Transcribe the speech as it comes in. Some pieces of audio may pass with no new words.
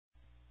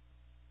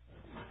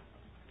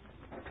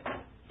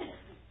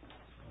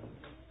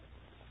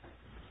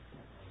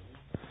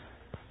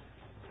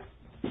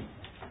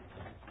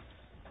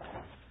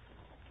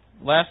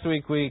Last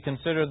week we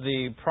considered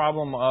the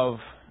problem of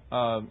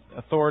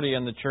authority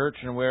in the church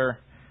and where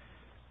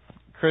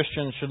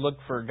Christians should look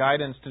for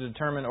guidance to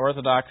determine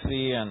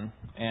orthodoxy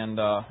and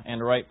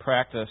right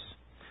practice.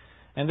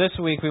 And this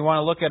week we want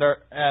to look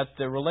at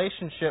the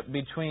relationship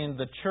between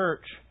the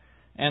church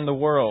and the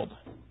world.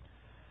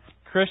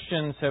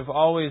 Christians have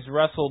always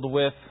wrestled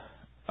with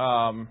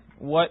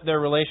what their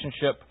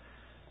relationship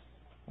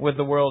with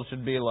the world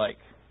should be like.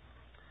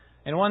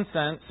 In one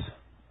sense,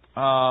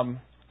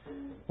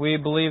 we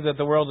believe that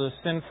the world is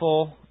a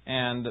sinful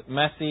and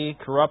messy,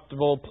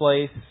 corruptible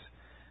place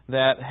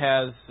that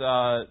has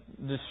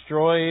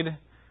destroyed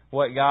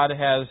what God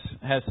has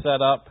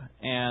set up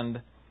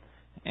and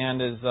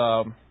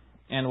will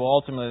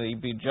ultimately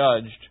be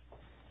judged.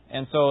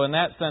 And so, in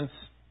that sense,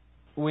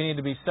 we need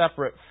to be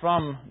separate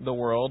from the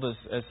world,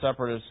 as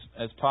separate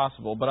as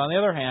possible. But on the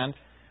other hand,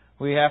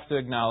 we have to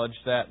acknowledge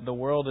that the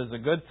world is a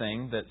good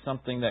thing, that's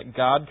something that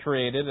God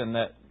created, and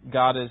that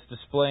God is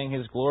displaying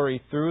His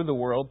glory through the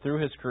world,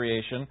 through His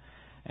creation,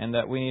 and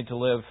that we need to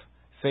live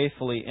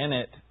faithfully in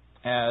it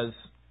as,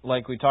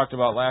 like we talked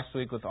about last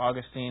week with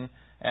Augustine,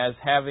 as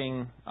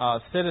having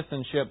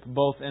citizenship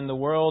both in the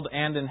world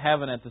and in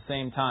heaven at the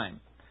same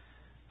time.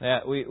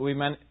 That we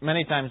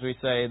many times we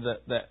say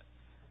that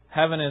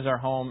heaven is our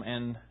home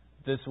and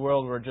this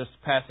world we're just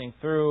passing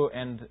through,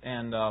 and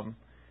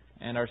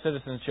our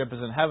citizenship is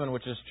in heaven,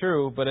 which is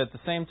true, but at the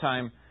same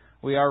time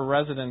we are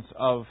residents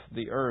of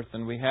the earth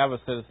and we have a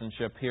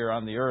citizenship here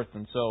on the earth.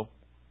 And so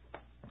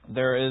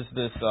there is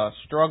this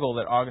struggle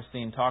that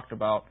Augustine talked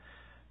about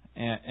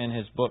in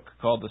his book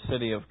called The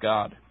City of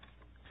God.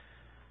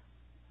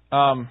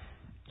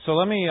 So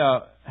let me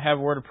have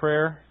a word of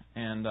prayer,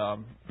 and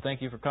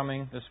thank you for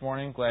coming this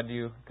morning. Glad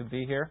you could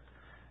be here.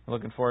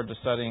 Looking forward to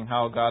studying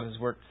how God has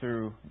worked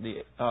through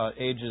the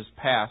ages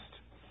past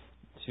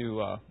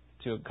to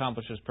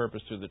accomplish His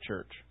purpose through the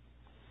church.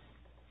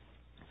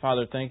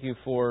 Father, thank you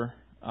for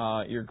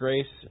your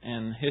grace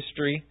and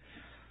history.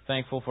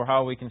 Thankful for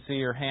how we can see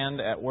your hand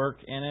at work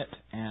in it.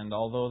 And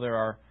although there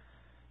are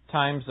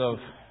times of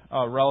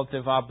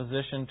relative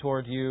opposition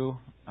toward you,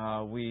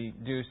 we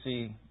do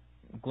see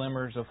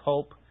glimmers of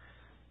hope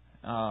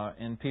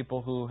in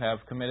people who have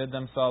committed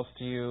themselves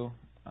to you.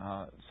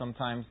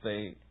 Sometimes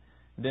they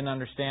didn't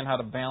understand how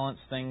to balance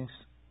things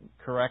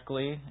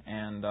correctly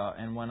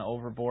and went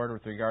overboard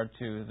with regard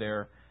to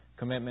their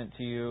commitment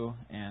to you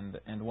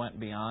and went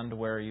beyond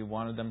where you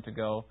wanted them to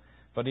go.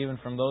 But even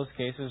from those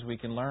cases, we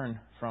can learn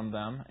from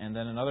them. And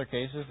then in other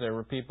cases, there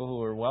were people who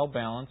were well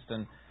balanced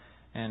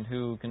and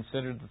who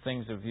considered the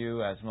things of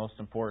you as most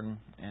important.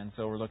 And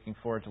so we're looking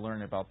forward to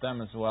learning about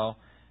them as well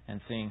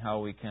and seeing how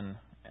we can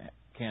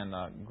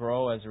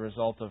grow as a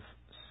result of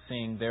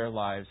seeing their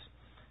lives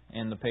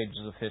in the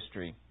pages of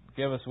history.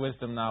 Give us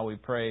wisdom now, we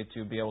pray,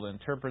 to be able to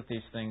interpret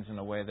these things in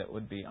a way that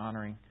would be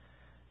honoring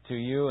to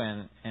you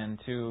and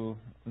to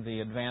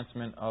the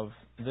advancement of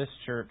this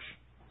church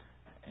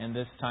in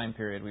this time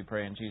period, we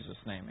pray in Jesus'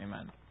 name.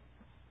 Amen.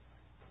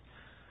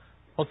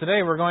 Well,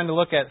 today we're going to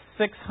look at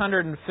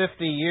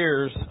 650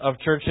 years of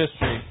church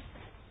history.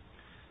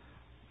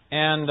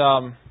 And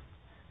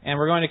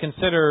we're going to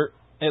consider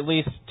at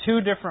least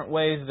two different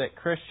ways that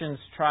Christians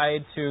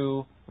tried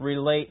to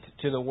relate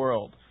to the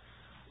world.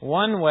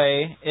 One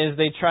way is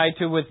they try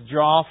to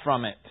withdraw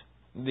from it.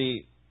 The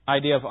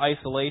idea of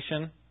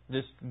isolation,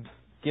 just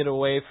get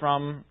away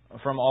from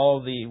all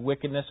the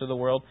wickedness of the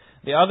world.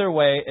 The other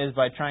way is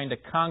by trying to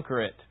conquer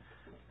it.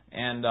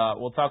 And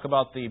we'll talk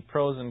about the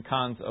pros and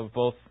cons of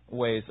both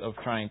ways of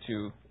trying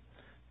to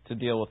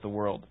deal with the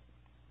world.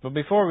 But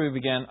before we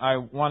begin, I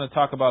want to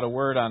talk about a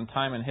word on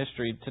time and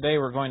history. Today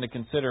we're going to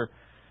consider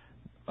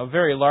a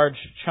very large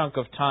chunk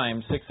of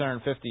time,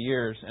 650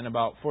 years, in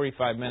about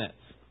 45 minutes.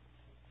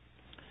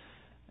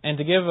 And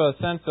to give a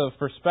sense of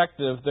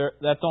perspective,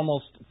 that's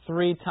almost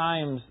 3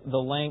 times the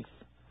length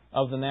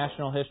of the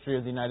national history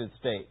of the United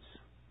States.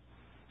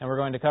 And we're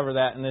going to cover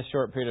that in this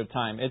short period of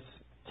time. It's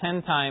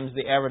 10 times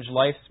the average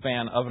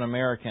lifespan of an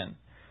American.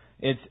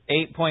 It's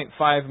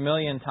 8.5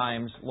 million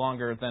times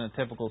longer than a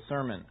typical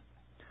sermon.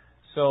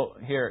 So,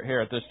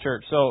 here at this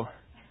church. So,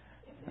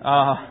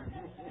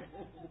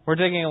 we're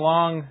taking a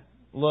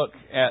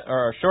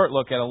short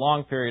look at a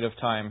long period of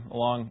time, a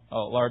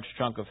large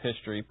chunk of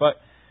history. But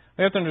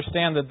we have to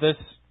understand that this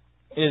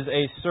is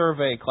a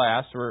survey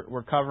class.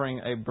 We're covering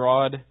a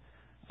broad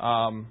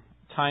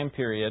time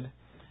period.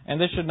 And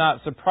this should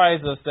not surprise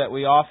us that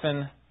we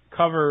often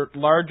cover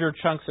larger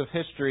chunks of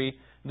history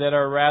that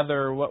are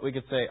rather, what we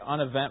could say,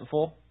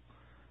 uneventful.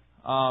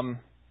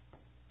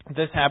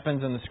 This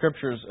happens in the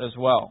Scriptures as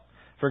well.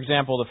 For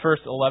example, the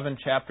first 11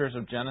 chapters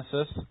of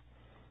Genesis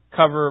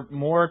cover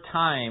more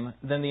time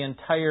than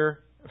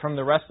from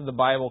the rest of the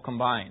Bible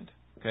combined.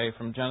 Okay,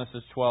 from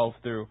Genesis 12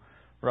 through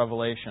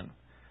Revelation.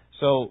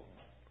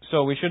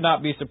 So we should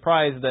not be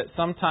surprised that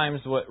sometimes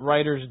what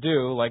writers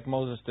do, like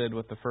Moses did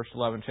with the first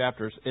 11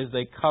 chapters, is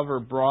they cover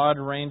broad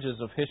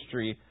ranges of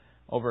history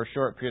over a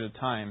short period of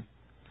time.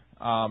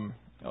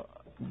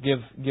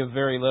 Give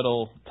very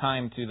little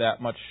time to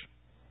that much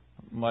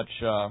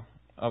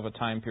of a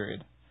time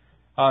period.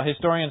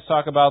 historians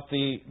talk about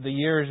the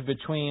years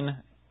between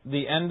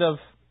the end of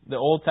the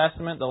Old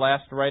Testament, the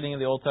last writing of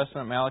the Old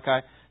Testament,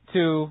 Malachi,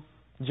 to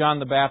John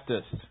the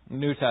Baptist,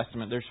 New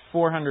Testament. There's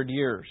 400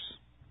 years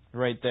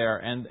right there,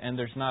 and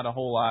there's not a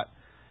whole lot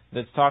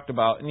that's talked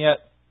about. And yet,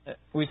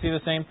 we see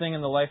the same thing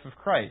in the life of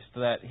Christ,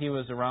 that He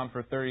was around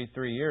for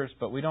 33 years,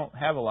 but we don't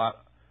have a lot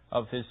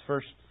of His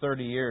first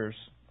 30 years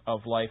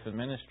of life and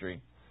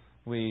ministry.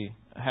 We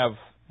have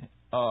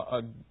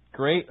a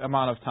great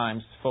amount of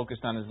times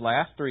focused on His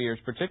last 3 years,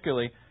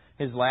 particularly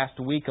His last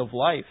week of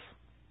life.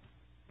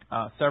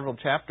 Several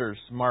chapters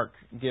Mark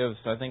gives,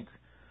 I think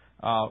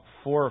 4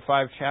 or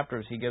 5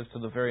 chapters He gives to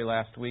the very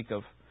last week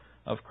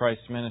of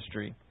Christ's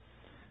ministry.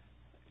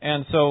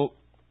 And so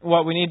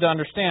what we need to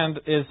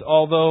understand is,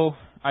 although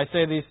I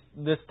say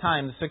this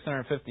time, the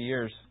 650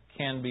 years,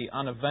 can be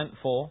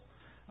uneventful,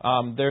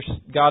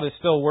 God is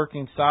still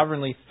working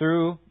sovereignly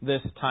through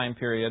this time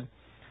period,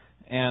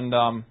 and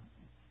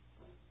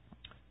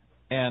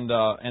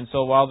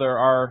so while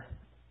they're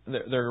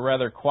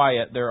rather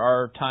quiet, there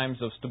are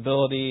times of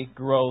stability,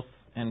 growth,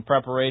 and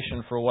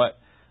preparation for what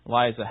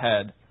lies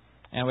ahead.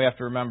 And we have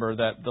to remember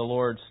that the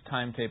Lord's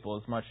timetable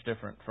is much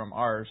different from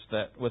ours.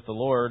 That with the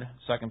Lord,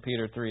 2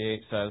 Peter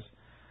 3:8 says,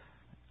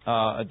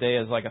 a day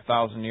is like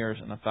 1,000 years,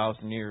 and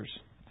 1,000 years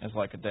is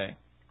like a day.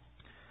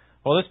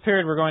 Well, this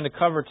period we're going to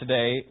cover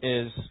today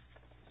is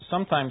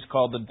sometimes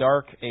called the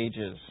Dark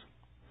Ages.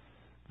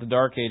 The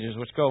Dark Ages,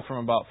 which go from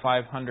about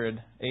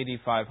 500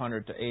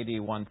 to AD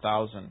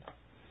 1000.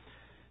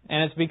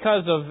 And it's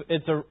because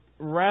it's a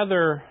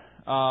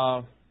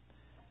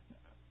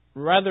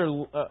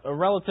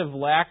relative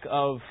lack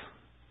of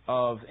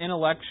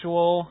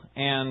intellectual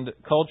and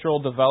cultural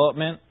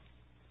development.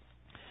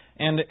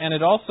 And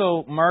it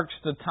also marks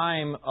the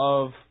time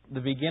of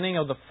the beginning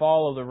of the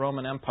fall of the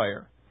Roman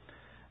Empire.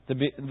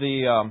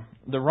 The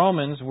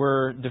Romans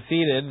were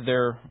defeated.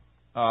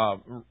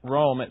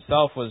 Rome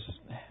itself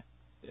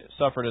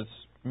suffered its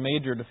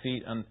major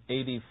defeat in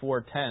AD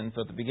 410,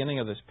 so at the beginning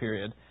of this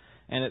period,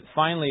 and it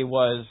finally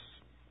was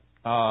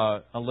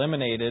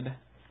eliminated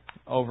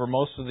over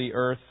most of the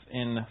earth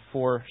in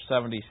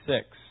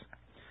 476.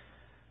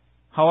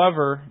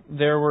 However,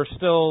 there were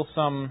still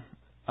some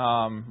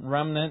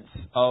remnants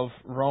of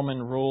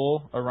Roman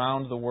rule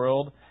around the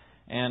world,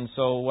 and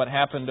so what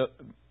happened,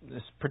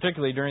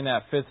 particularly during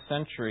that 5th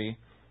century,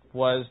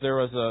 was there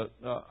was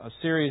a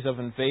series of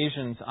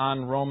invasions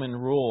on Roman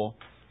rule,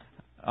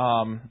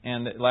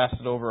 and it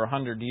lasted over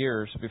 100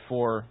 years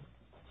before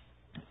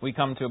we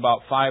come to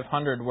about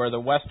 500, where the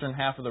western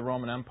half of the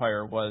Roman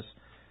Empire was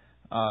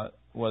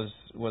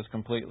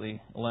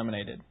completely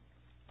eliminated.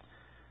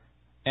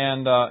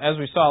 And as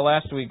we saw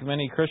last week,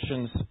 many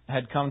Christians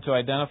had come to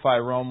identify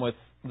Rome with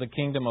the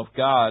kingdom of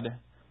God.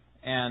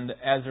 And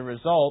as a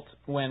result,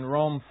 when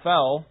Rome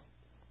fell,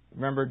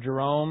 remember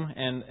Jerome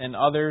and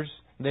others,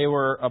 they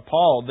were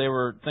appalled. They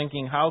were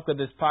thinking, how could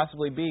this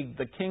possibly be?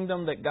 The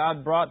kingdom that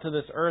God brought to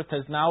this earth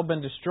has now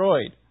been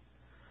destroyed.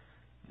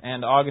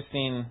 And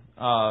Augustine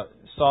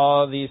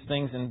saw these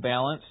things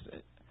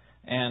imbalanced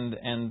and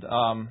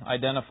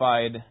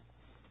identified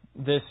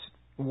this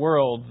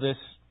world, this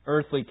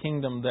earthly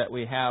kingdom that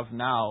we have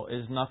now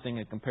is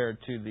nothing compared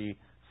to the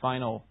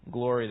final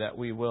glory that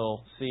we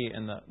will see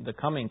in the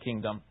coming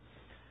kingdom.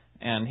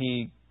 And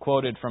he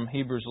quoted from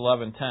Hebrews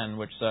 11:10,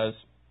 which says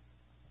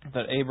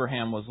that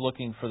Abraham was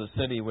looking for the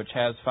city which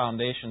has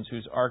foundations,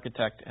 whose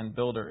architect and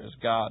builder is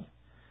God.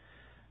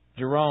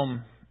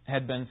 Jerome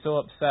had been so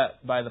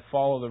upset by the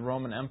fall of the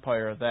Roman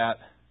Empire that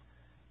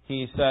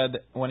he said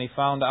when he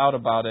found out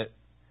about it,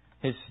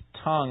 his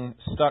tongue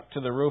stuck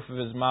to the roof of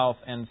his mouth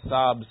and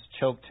sobs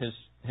choked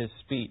his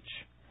speech.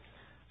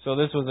 So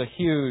this was a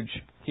huge,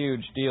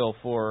 huge deal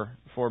for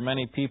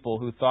many people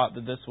who thought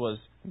that this was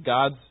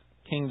God's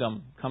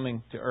kingdom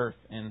coming to earth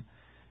in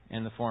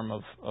the form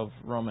of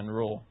Roman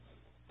rule.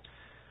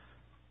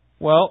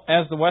 Well,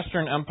 as the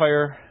Western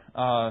Empire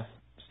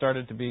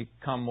started to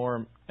become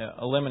more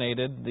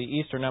eliminated, the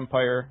Eastern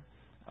Empire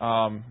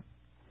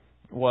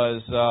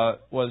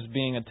was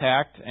being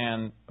attacked,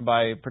 and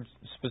by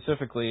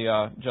specifically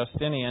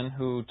Justinian,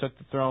 who took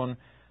the throne.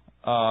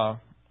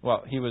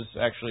 He was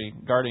actually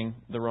guarding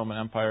the Roman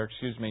Empire.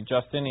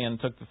 Justinian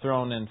took the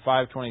throne in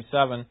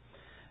 527,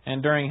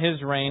 and during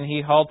his reign,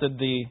 he halted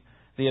the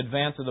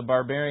advance of the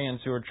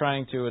barbarians who were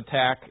trying to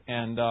attack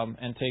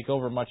and take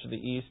over much of the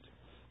East.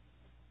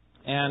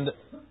 And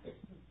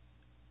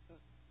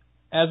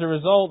as a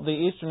result, the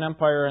Eastern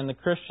Empire and the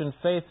Christian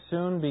faith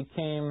soon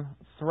became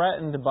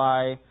threatened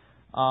by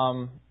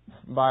some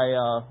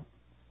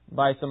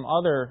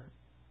other,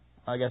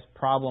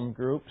 problem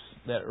groups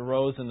that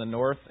arose in the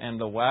north and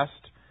the west.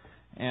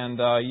 And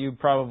you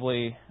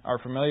probably are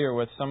familiar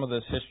with some of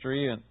this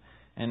history.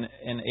 In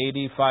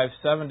AD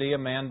 570, a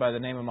man by the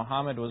name of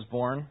Muhammad was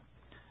born,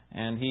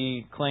 and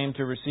he claimed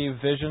to receive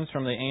visions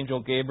from the angel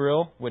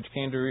Gabriel, which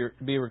came to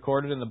be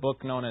recorded in the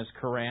book known as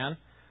Quran,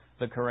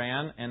 the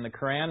Quran. And the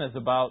Quran is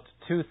about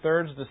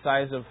 2/3 the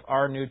size of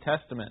our New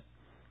Testament,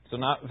 so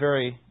not a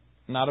very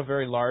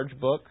large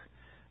book.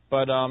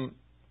 But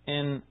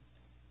in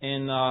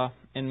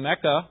in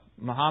Mecca,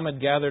 Muhammad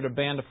gathered a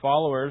band of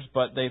followers,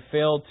 but they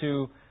failed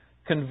to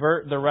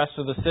convert the rest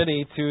of the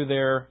city to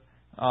their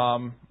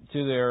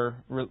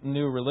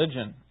new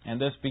religion, and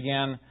this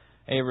began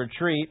a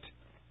retreat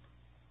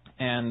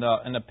and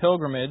a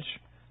pilgrimage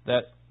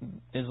that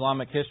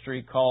Islamic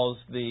history calls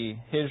the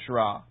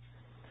Hijra.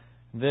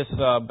 This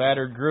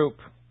battered group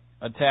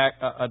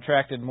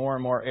attracted more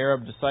and more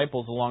Arab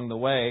disciples along the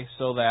way,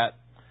 so that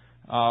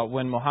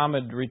when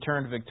Muhammad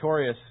returned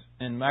victorious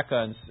in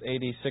Mecca in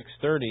AD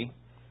 630,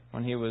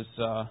 when he was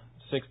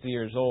 60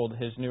 years old,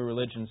 his new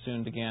religion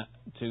soon began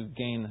to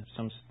gain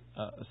some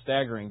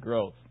staggering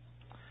growth.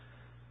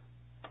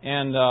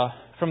 And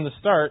from the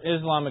start,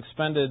 Islam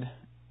expended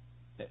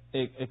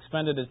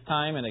its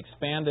time and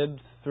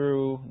expanded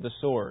through the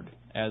sword,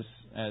 as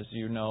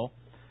you know.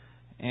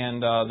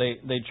 And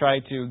they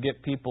tried to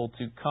get people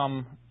to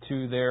come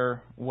to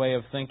their way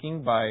of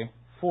thinking by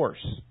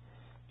force.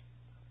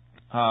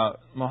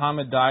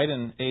 Muhammad died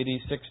in AD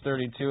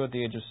 632 at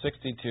the age of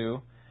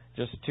 62,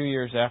 just 2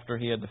 years after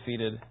he had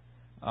defeated,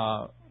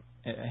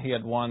 he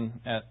had won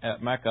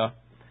at Mecca.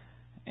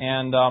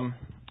 And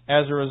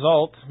as a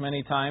result,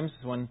 many times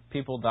when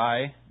people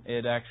die,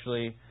 it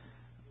actually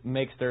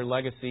makes their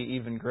legacy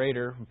even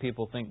greater. When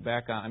people think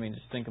back on,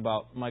 just think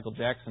about Michael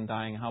Jackson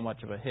dying, how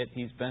much of a hit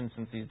he's been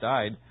since he's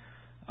died.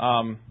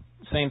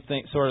 Same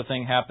sort of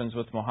thing happens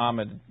with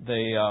Muhammad.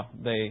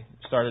 They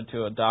started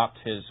to adopt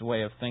his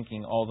way of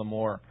thinking all the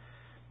more,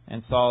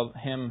 and saw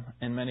him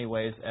in many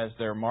ways as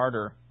their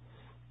martyr.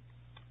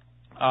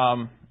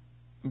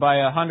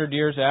 By 100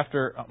 years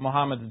after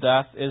Muhammad's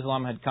death,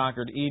 Islam had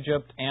conquered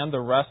Egypt and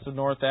the rest of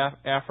North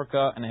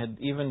Africa, and had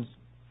even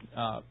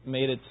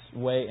made its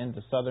way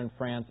into southern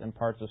France and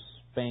parts of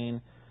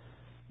Spain.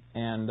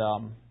 And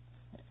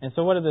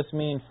so what did this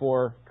mean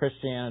for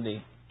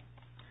Christianity?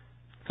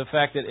 The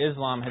fact that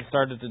Islam had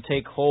started to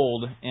take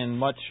hold in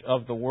much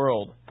of the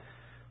world.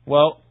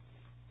 Well,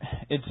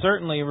 it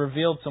certainly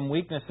revealed some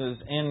weaknesses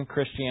in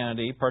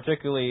Christianity,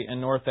 particularly in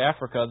North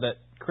Africa, that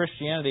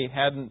Christianity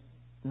hadn't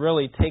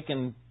really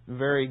taken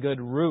very good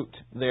root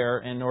there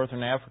in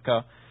northern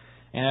Africa.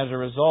 And as a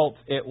result,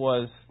 it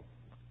was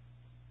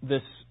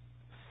this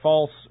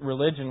false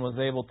religion was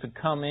able to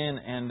come in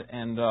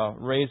and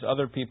raise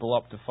other people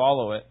up to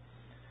follow it.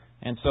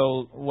 And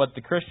so what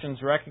the Christians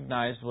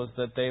recognized was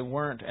that they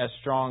weren't as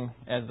strong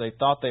as they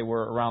thought they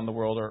were around the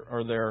world,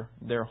 or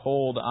their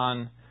hold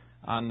on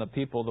the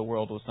people of the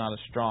world was not as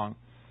strong.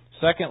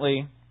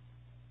 Secondly,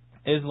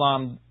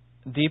 Islam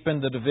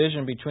deepened the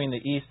division between the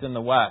East and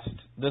the West.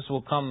 This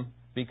will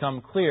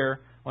become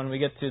clear when we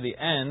get to the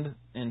end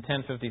in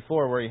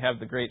 1054, where you have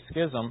the Great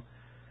Schism.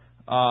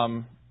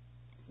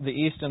 The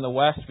East and the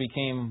West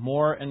became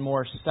more and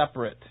more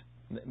separate,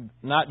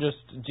 not just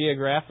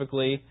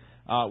geographically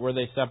were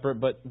they separate,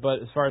 but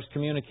as far as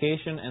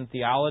communication and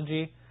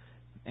theology,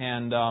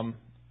 and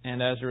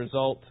as a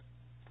result,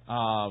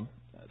 the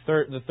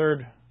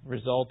third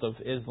result of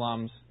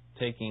Islam's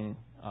taking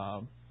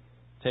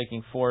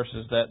force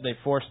is that they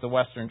forced the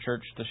Western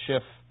Church to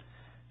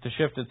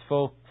shift its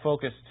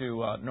focus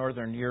to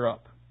Northern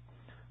Europe,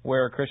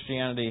 where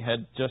Christianity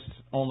had just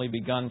only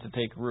begun to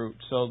take root.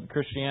 So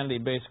Christianity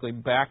basically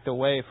backed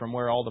away from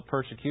where all the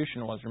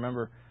persecution was.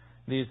 Remember,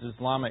 these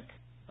Islamic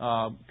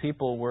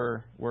people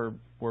were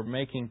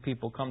making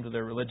people come to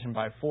their religion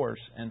by force,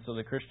 and so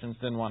the Christians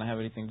didn't want to have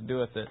anything to do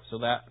with it. So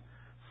that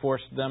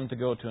forced them to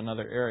go to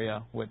another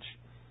area, which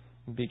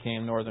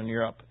became Northern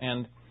Europe.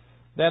 And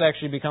that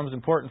actually becomes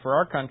important for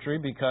our country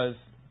because,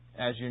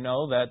 as you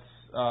know,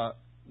 that's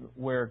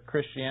where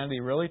Christianity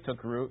really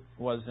took root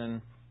was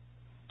in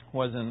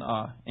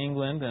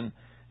England and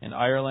in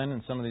Ireland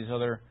and some of these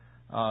other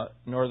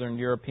Northern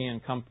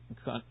European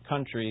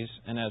countries,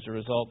 and as a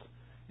result,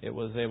 it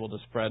was able to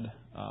spread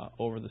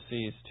over the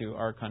seas to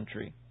our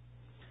country.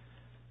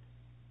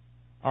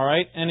 All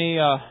right.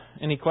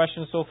 Any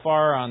questions so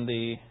far on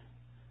the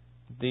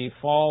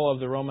fall of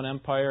the Roman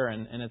Empire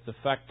and its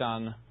effect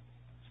on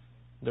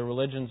the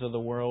religions of the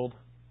world?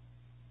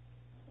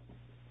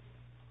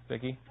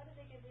 Vicki? How did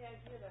they get the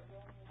idea that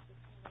Rome was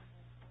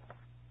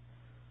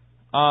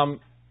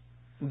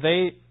the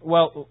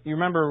kingdom? You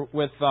remember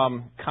with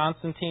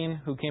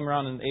Constantine, who came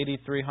around in AD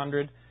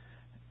 300,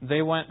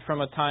 they went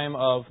from a time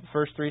of the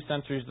first 3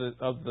 centuries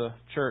of the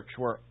church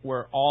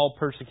where all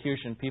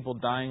persecution, people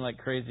dying like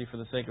crazy for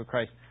the sake of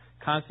Christ.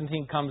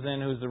 Constantine comes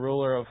in, who's the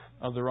ruler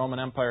of the Roman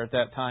Empire at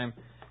that time,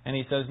 and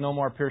he says no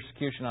more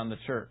persecution on the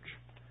church.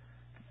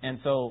 And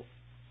so,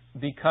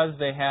 because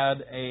they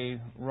had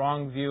a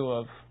wrong view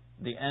of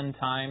the end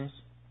times,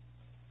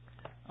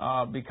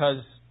 because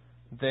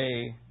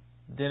they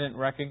didn't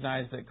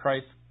recognize that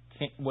Christ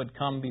would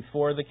come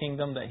before the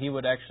kingdom, that He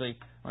would actually,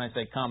 when I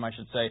say come, I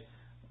should say,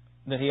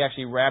 that He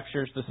actually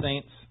raptures the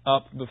saints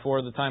up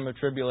before the time of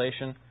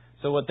tribulation.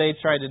 So what they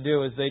tried to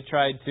do is they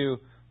tried to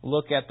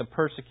look at the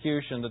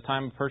persecution, the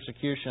time of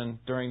persecution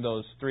during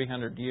those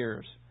 300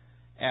 years,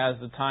 as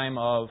the time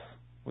of,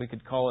 we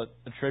could call it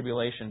the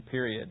tribulation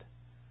period.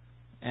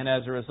 And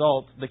as a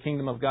result, the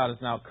kingdom of God is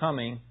now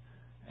coming,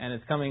 and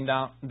it's coming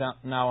down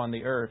now on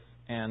the earth.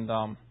 And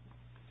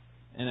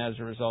as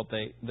a result,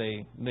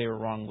 they were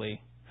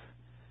wrongly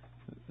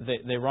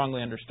they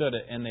wrongly understood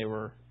it, and they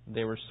were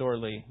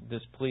sorely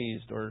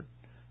displeased or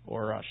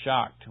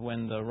shocked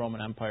when the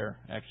Roman Empire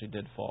actually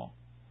did fall.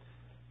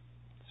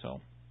 So,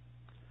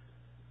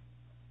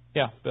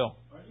 yeah, Bill.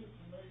 Are you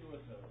familiar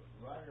with the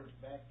writer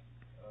back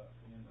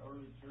in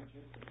early church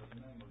history?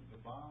 His name was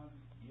Gibbon?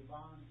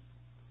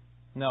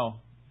 No.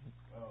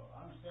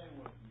 I understand it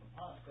was an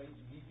apostate,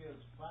 and he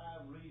gives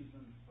 5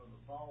 reasons for the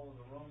fall of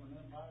the Roman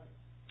Empire.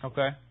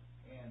 Okay.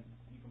 And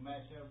you can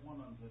match that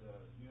one onto the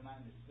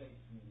United States,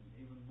 and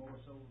even more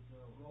so to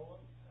Roy.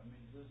 I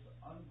mean, this is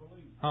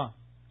unbelievable. Huh.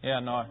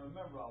 Yeah, no. I don't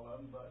remember all of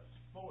them, but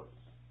sports,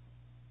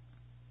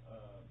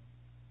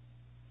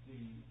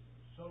 the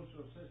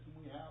social system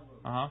we have,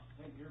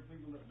 take care of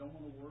people that don't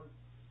want to work,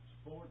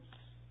 sports,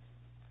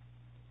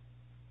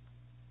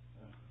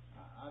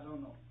 I don't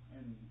know.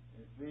 And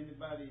if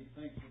anybody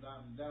thinks that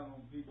I'm down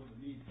on people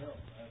that need help,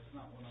 that's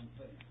not what I'm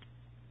saying.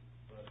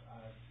 But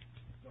I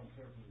don't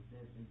care for the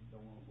dead people that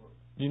don't want to work.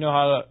 Do you know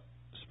how to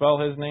spell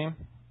his name?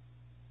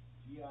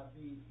 Gibeon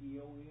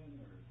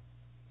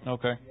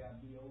Okay.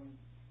 Gibeon.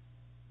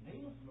 And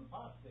he was an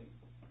apostate.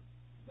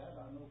 That I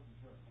know for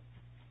sure.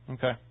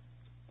 Okay.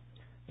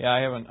 Yeah, I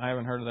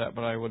haven't heard of that,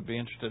 but I would be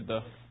interested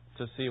to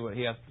see what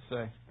he has to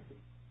say.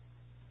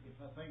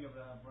 If I think of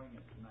it, I'll bring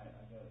it tonight.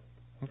 I got it.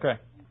 Okay.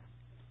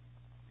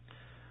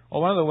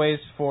 Well, one of the ways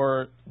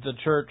for the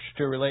church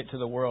to relate to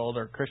the world,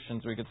 or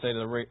Christians, we could say,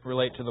 to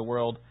relate to the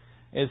world,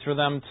 is for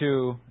them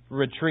to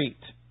retreat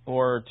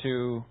or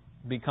to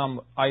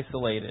become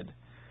isolated.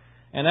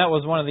 And that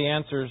was one of the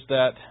answers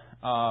that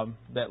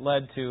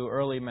led to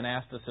early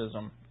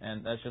monasticism,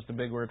 and that's just a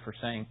big word for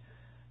saying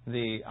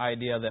the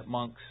idea that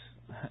monks,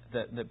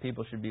 that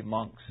people should be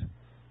monks.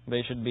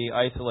 They should be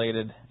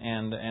isolated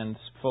and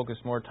focus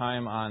more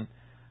time on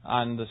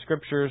the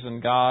Scriptures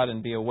and God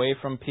and be away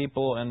from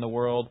people and the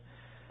world.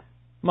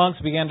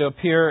 Monks began to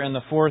appear in the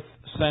 4th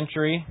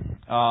century.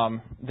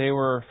 They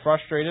were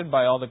frustrated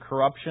by all the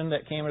corruption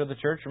that came into the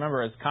church.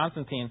 Remember, as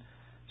Constantine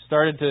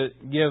started to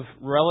give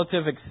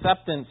relative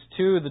acceptance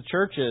to the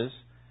churches,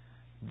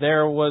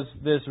 there was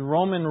this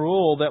Roman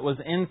rule that was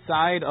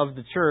inside of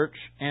the church,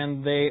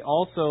 and they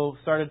also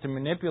started to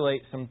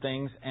manipulate some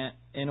things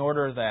in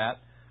order that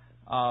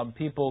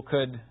people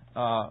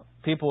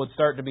would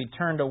start to be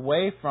turned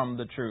away from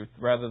the truth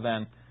rather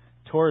than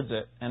towards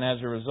it. And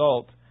as a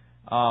result,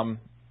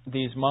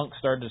 these monks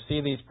started to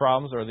see these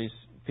problems, or these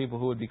people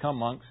who would become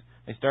monks,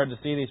 they started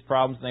to see these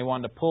problems, and they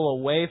wanted to pull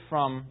away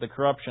from the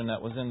corruption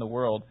that was in the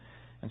world.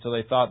 And so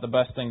they thought the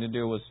best thing to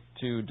do was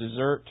to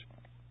desert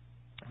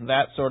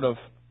that sort of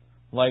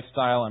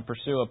lifestyle and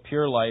pursue a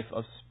pure life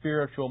of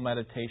spiritual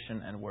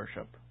meditation and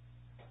worship.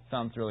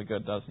 Sounds really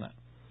good, doesn't it?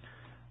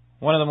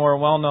 One of the more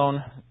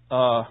well-known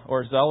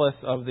or zealous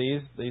of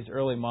these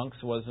early monks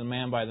was a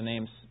man by the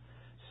name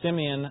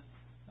Simeon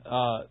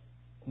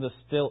the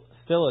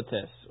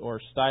Stylites, or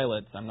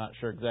Stylites. I'm not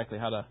sure exactly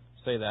how to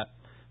say that.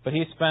 But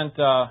he spent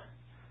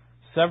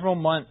several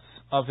months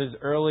of his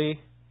early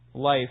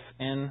life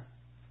in,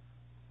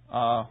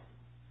 I was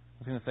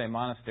going to say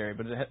monastery,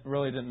 but it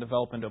really didn't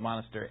develop into a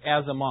monastery.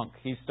 As a monk,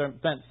 he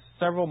spent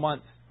several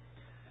months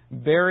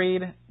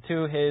buried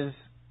to his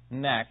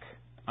neck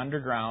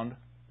underground,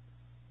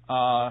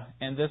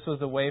 and this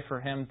was a way for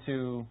him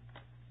to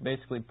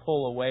basically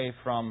pull away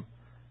from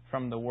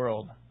the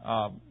world.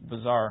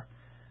 Bizarre.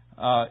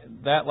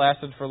 That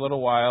lasted for a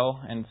little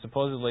while, and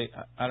supposedly,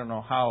 I don't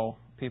know how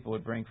people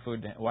would bring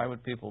food. Why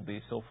would people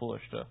be so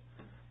foolish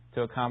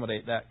to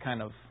accommodate that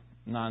kind of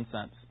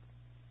nonsense?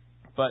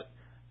 But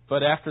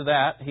after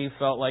that, he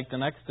felt like the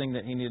next thing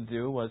that he needed to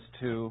do was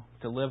to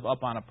live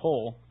up on a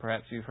pole.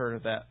 Perhaps you've heard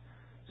of that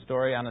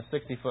story, on a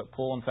 60-foot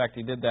pole. In fact,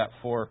 he did that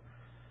for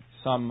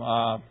some,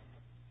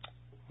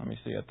 let me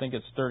see, I think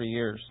it's 30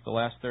 years, the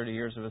last 30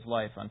 years of his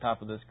life, on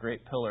top of this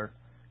great pillar.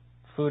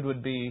 Food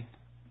would be,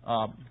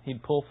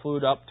 he'd pull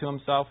food up to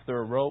himself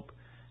through a rope.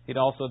 He'd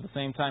also, at the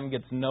same time,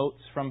 get notes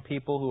from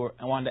people who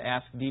wanted to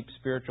ask deep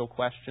spiritual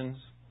questions.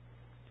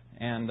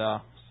 And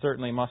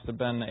certainly must have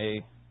been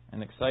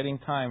an exciting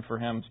time for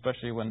him,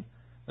 especially when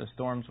the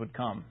storms would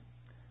come.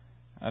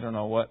 I don't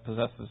know what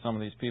possesses some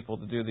of these people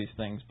to do these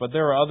things. But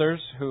there were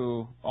others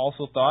who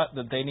also thought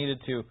that they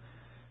needed to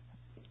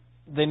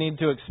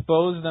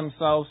expose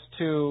themselves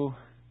to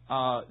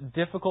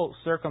difficult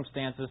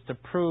circumstances to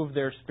prove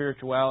their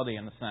spirituality,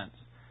 in a sense.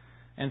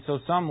 And so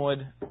some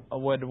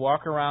would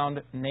walk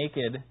around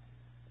naked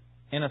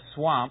in a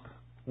swamp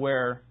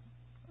where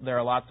there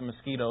are lots of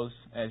mosquitoes,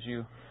 as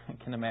you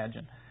can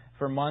imagine,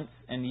 for months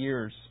and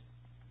years,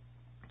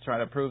 try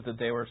to prove that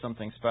they were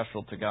something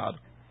special to God.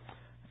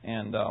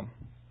 And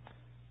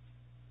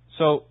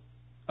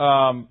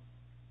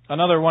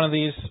another one of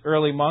these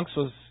early monks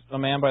was a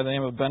man by the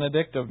name of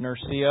Benedict of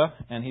Nursia,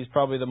 and he's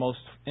probably the most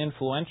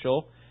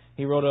influential.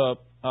 He wrote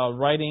a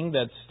writing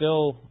that's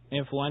still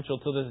influential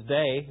to this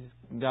day.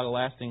 He's got a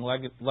lasting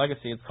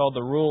legacy. It's called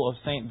The Rule of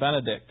St.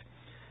 Benedict.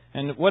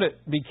 And what it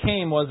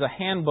became was a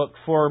handbook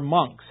for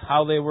monks,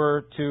 how they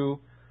were to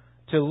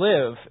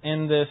live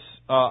in this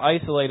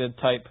isolated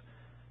type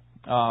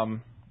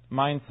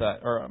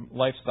mindset or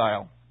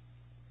lifestyle.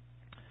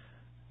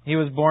 He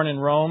was born in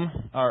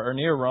Rome, or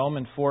near Rome,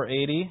 in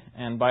 480,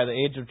 and by the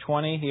age of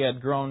 20, he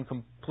had grown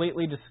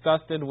completely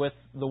disgusted with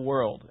the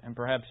world. And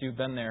perhaps you've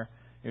been there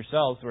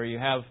yourselves, where you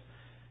have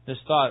this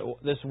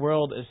thought, this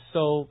world is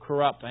so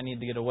corrupt, I need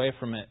to get away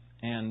from it.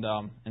 And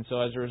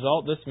so as a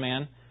result, this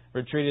man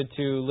retreated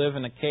to live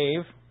in a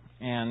cave,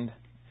 and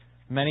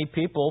many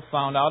people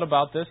found out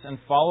about this and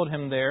followed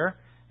him there.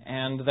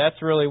 And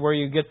that's really where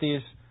you get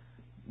these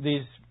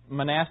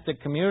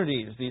monastic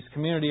communities, these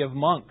community of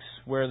monks,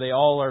 where they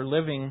all are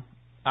living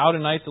out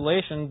in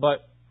isolation,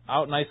 but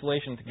out in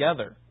isolation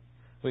together,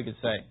 we could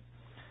say.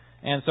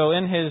 And so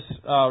in his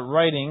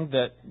writing,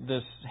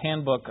 this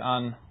handbook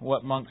on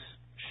what monks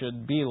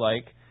should be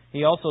like,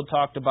 he also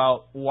talked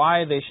about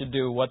why they should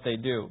do what they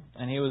do.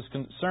 And he was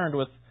concerned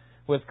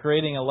with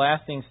creating a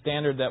lasting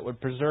standard that would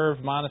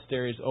preserve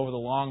monasteries over the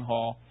long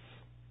haul.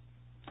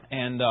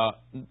 And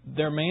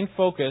their main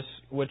focus,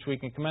 which we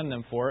can commend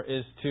them for,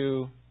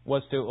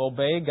 was to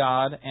obey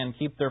God and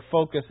keep their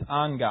focus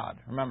on God.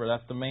 Remember,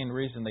 that's the main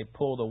reason they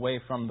pulled away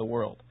from the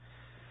world.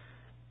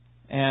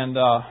 And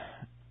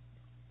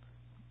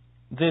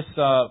this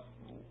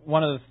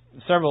one of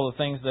several of the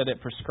things that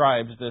it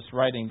prescribes, this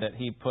writing that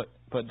he put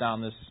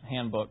down, this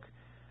handbook,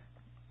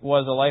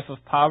 was a life of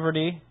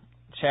poverty,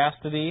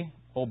 chastity,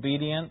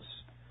 obedience,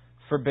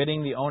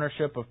 forbidding the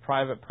ownership of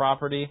private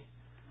property,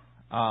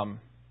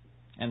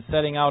 and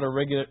setting out a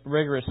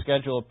rigorous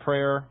schedule of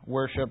prayer,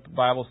 worship,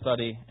 Bible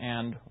study,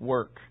 and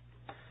work.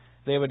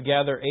 They would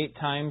gather 8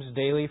 times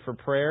daily for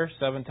prayer,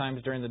 7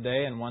 times during the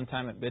day, and 1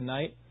 time at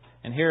midnight.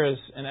 And here is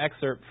an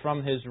excerpt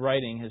from his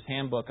writing, his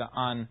handbook,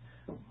 on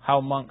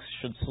how monks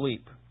should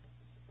sleep.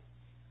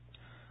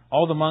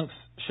 All the monks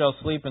shall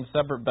sleep in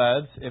separate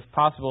beds. If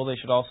possible, they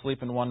should all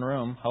sleep in one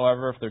room.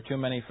 However, if there are too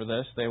many for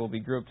this, they will be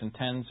grouped in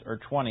 10s or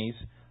 20s,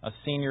 a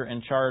senior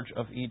in charge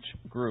of each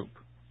group.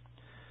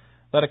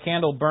 Let a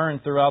candle burn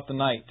throughout the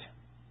night.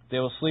 They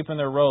will sleep in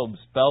their robes,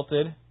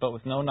 belted, but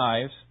with no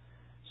knives,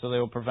 so they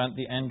will prevent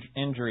the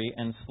injury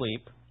in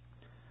sleep.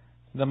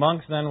 The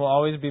monks then will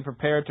always be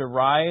prepared to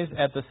rise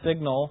at the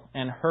signal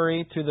and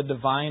hurry to the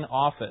divine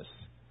office.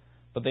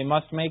 But they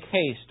must make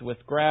haste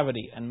with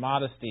gravity and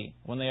modesty.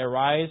 When they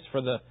arise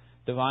for the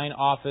divine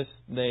office,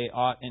 they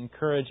ought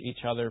encourage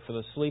each other, for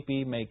the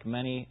sleepy make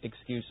many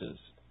excuses.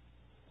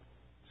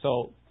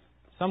 So,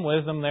 some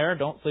wisdom there.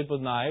 Don't sleep with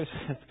knives.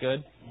 It's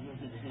good.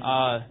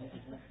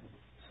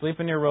 Sleep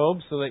in your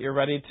robes so that you're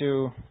ready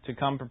to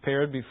come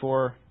prepared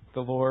before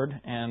the Lord,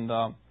 and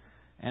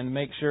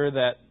make sure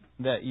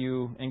that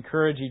you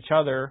encourage each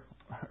other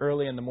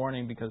early in the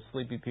morning, because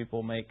sleepy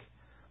people make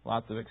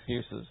lots of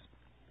excuses.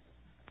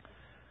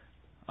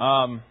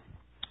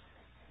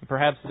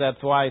 Perhaps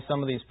that's why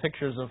some of these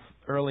pictures of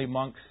early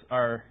monks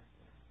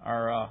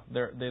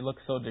they look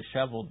so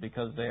disheveled,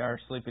 because they are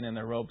sleeping in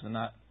their robes and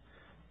not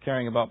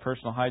caring about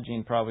personal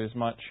hygiene probably as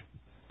much.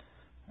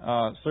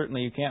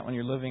 Certainly you can't when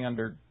you're living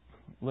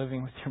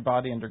with your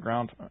body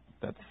underground.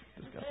 That's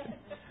disgusting.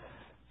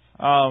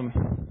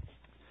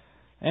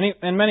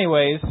 In many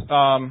ways,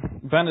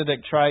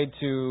 Benedict tried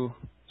to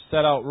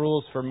set out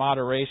rules for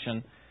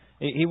moderation.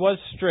 He was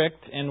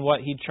strict in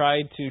what he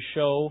tried to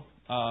show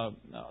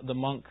the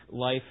monk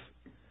life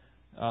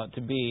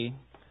to be,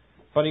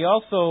 but he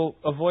also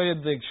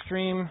avoided the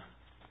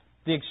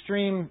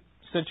extreme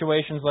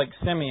situations like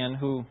Simeon,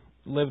 who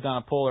lived on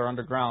a pole or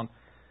underground,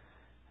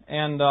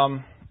 so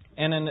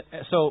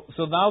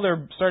now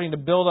they're starting to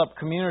build up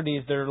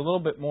communities that are a little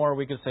bit more,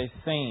 we could say,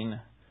 sane,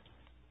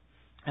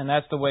 and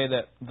that's the way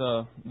that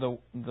the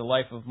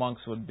life of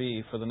monks would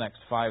be for the next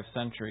 5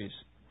 centuries.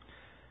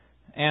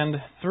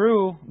 And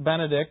through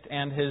Benedict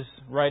and his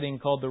writing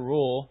called The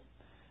Rule,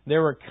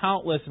 there were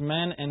countless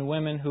men and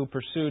women who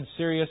pursued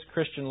serious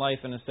Christian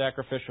life in a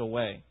sacrificial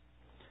way.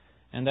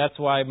 And that's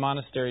why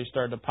monasteries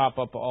started to pop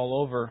up all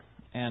over,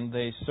 and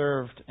they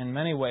served in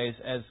many ways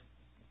as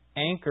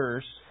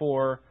anchors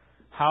for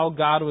how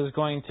God was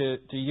going to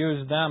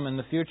use them in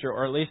the future,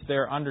 or at least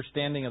their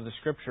understanding of the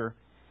Scripture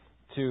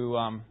to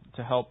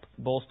help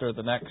bolster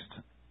the next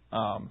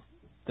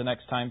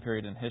time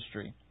period in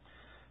history.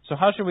 So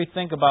how should we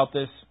think about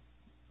this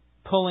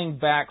pulling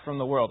back from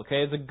the world?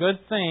 Okay, it's a good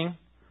thing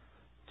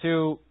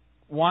to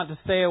want to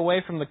stay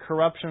away from the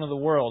corruption of the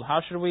world.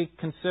 How should we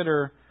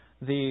consider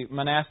the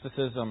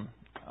monasticism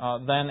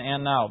then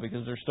and now?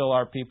 Because there still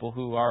are people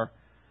who are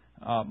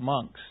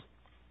monks.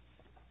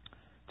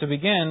 To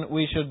begin,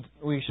 we should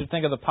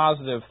think of the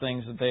positive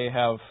things that they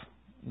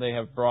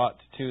have brought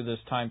to this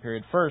time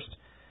period. First,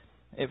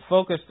 it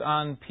focused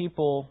on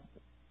people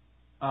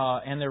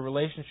and their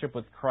relationship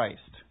with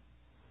Christ.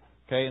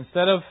 Okay,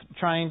 instead of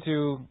trying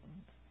to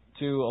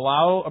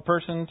allow a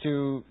person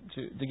to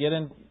get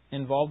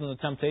involved in the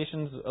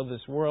temptations of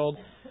this world,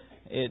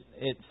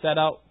 it set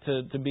out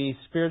to be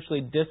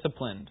spiritually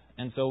disciplined,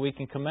 and so we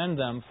can commend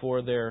them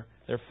for their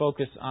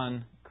focus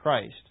on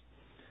Christ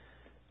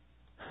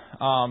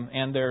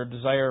and their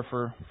desire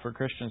for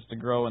Christians to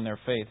grow in their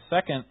faith.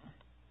 Second,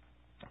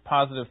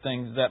 positive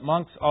things, that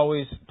monks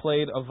always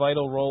played a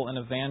vital role in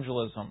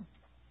evangelism.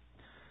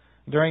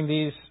 During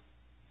these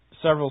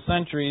several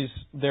centuries,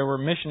 there were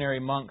missionary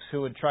monks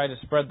who would try to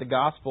spread the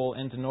gospel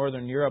into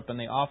northern Europe, and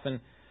they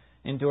often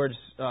endured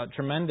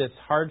tremendous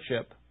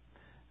hardship.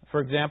 For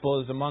example,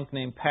 there was a monk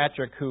named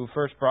Patrick who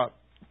first brought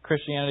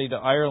Christianity to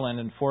Ireland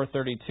in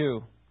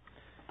 432.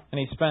 And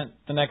he spent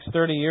the next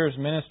 30 years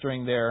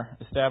ministering there,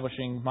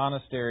 establishing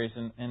monasteries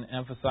and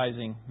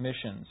emphasizing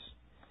missions.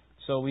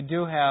 So we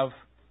do have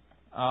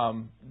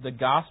the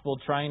gospel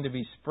trying to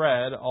be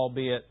spread,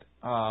 albeit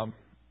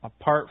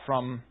apart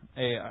from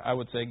I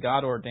would say,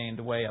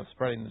 God-ordained way of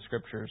spreading the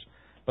Scriptures.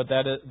 But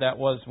that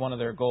was one of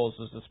their goals,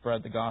 was to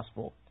spread the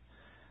gospel.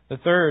 The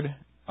third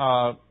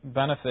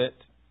benefit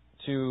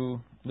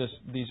to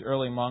these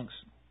early monks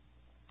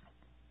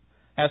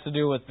has to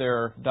do with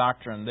their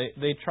doctrine.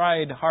 They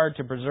tried hard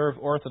to preserve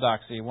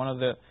orthodoxy. One of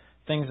the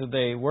things that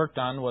they worked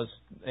on was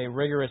a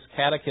rigorous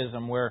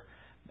catechism where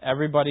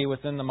everybody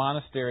within the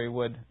monastery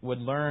would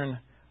learn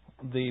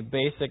the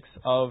basics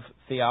of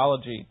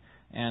theology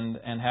and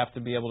have to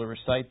be able to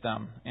recite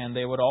them. And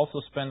they would also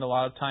spend a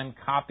lot of time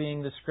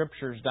copying the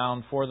Scriptures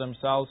down for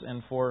themselves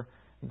and for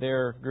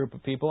their group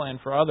of people and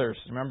for others.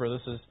 Remember,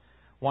 this is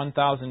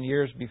 1,000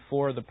 years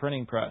before the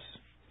printing press.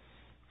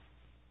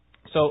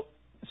 So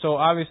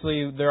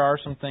obviously there are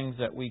some things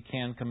that we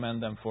can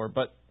commend them for,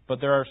 but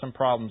there are some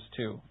problems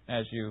too,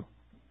 as you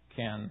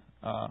can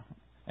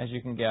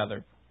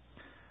gather.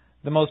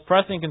 The most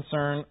pressing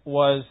concern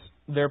was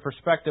their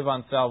perspective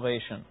on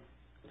salvation.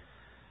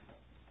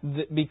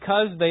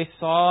 Because they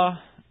saw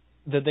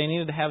that they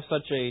needed to have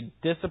such a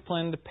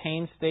disciplined,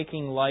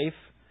 painstaking life,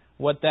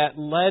 what that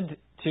led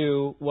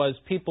to was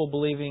people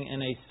believing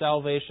in a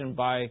salvation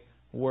by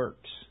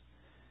works.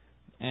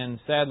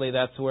 And sadly,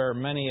 that's where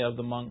many of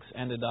the monks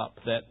ended up.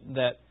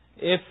 That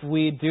if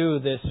we do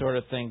this sort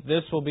of thing,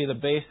 this will be the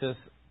basis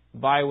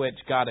by which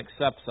God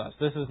accepts us.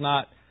 This is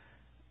not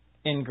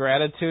in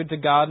gratitude to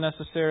God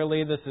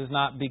necessarily. This is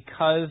not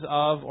because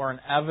of or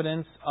an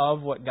evidence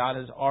of what God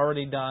has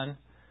already done.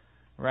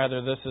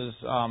 Rather, this is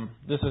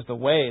the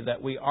way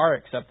that we are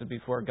accepted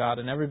before God,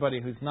 and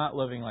everybody who's not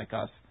living like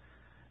us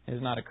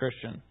is not a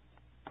Christian.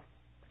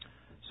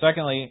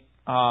 Secondly,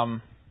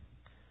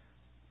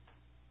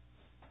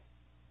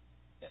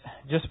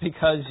 just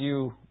because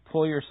you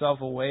pull yourself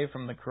away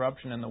from the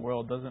corruption in the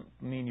world doesn't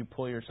mean you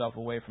pull yourself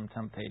away from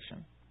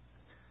temptation.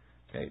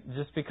 Okay,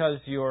 just because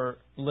you're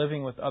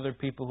living with other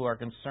people who are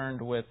concerned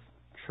with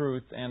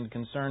truth and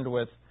concerned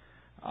with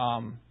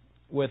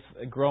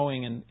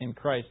growing in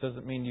Christ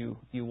doesn't mean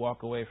you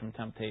walk away from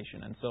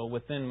temptation. And so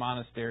within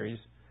monasteries,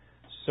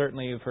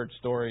 certainly you've heard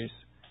stories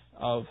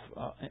of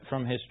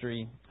from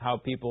history how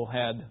people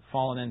had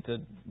fallen into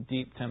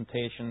deep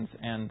temptations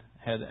and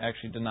had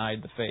actually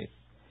denied the faith.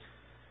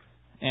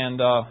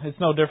 And it's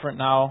no different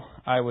now,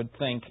 I would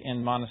think,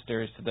 in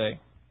monasteries today.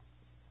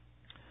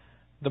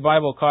 The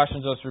Bible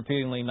cautions us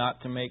repeatedly not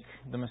to make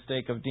the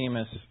mistake of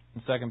Demas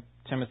in 2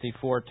 Timothy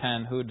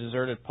 4:10, who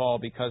deserted Paul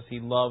because he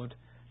loved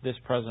this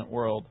present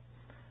world.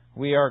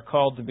 We are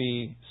called to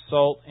be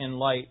salt and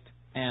light,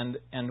 and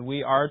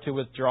we are to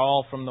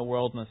withdraw from the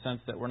world in the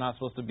sense that we're not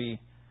supposed to be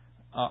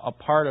a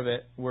part of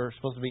it. We're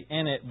supposed to be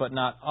in it, but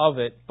not of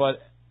it.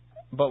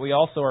 But we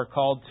also are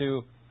called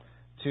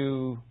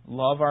to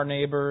love our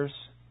neighbors,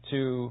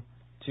 to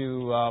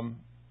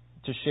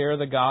share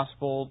the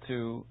gospel,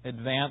 to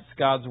advance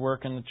God's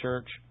work in the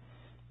church.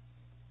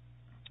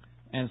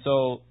 And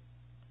so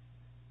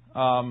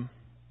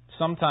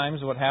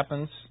sometimes what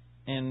happens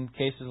in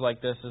cases like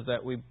this is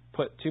that we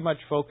put too much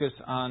focus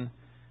on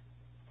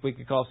we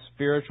could call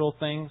spiritual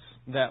things,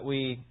 that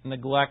we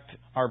neglect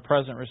our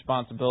present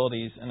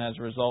responsibilities and as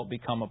a result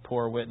become a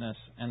poor witness.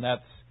 And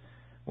that's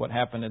what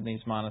happened in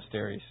these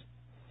monasteries.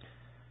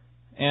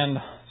 And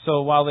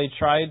so while they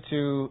tried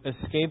to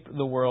escape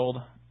the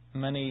world,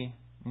 many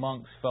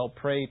monks fell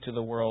prey to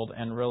the world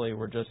and really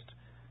were just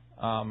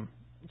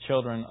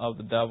children of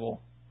the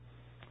devil.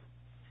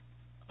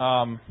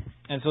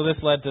 And so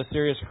this led to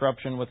serious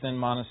corruption within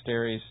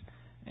monasteries,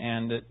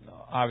 and it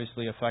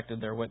obviously affected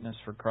their witness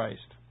for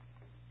Christ.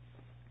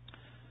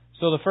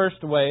 So the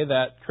first way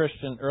that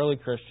early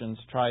Christians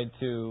tried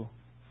to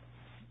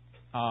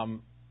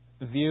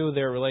view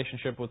their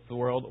relationship with the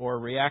world or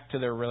react to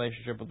their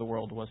relationship with the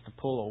world was to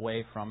pull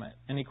away from it.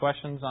 Any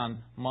questions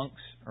on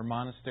monks or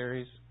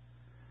monasteries?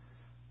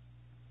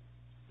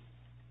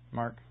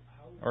 Mark?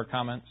 Or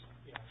comments?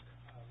 Yeah,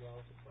 well,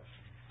 it's a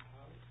question.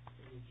 How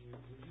would you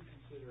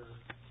consider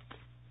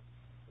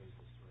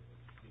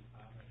the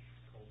Amish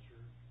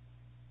culture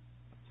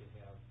to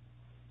have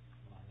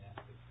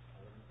monastic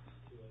elements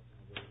to it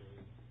in a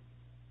way?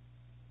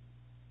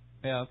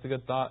 Yeah, that's a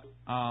good thought.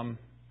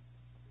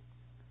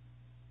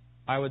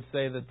 I would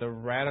say that the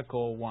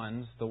radical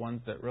ones, the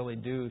ones that really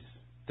do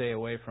stay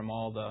away from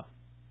all the,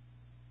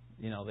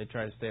 they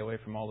try to stay away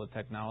from all the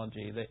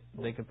technology,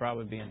 they could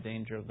probably be in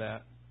danger of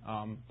that.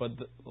 But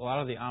a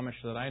lot of the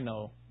Amish that I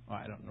know, well,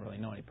 I don't really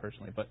know any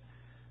personally, but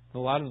a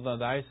lot of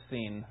that I've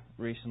seen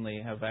recently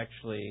have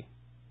actually,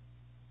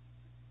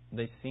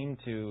 they seem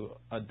to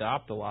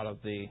adopt a lot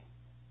of the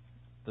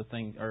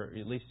thing, or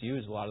at least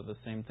use a lot of the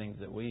same things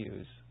that we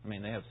use. I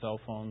mean, they have cell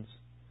phones.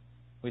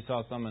 We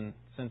saw some in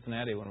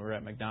Cincinnati when we were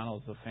at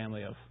McDonald's, a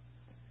family of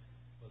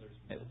Well, there's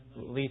at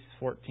Mennonites, least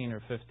 14 or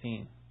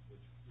 15. which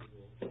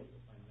you'll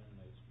find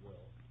Mennonites will.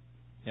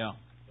 Yeah.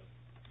 But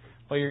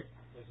Well, you're,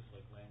 places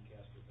like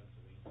Lancaster,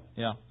 Pennsylvania.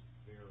 yeah,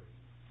 It's very.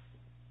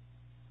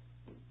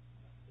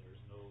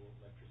 There's no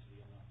electricity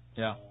in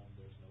the yeah, home.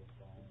 There's no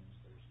phones.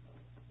 There's no.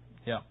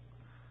 yeah.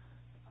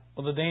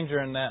 Well, the danger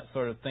in that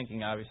sort of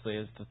thinking, obviously,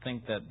 is to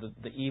think that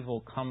the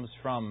evil comes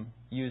from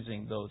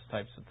using those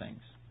types of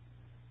things.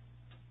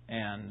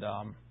 And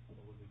What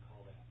would we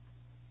call that?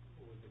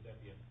 Would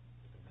that be like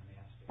a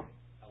monastic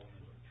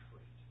element or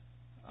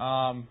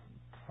trait?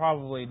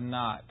 probably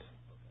not,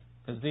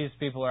 because these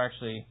people are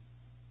actually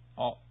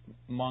all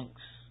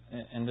monks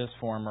in this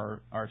form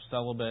are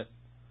celibate.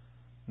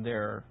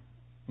 They're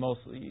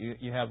mostly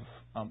you have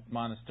a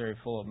monastery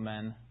full of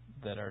men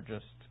that are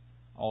just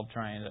all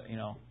trying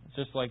to,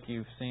 just like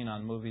you've seen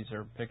on movies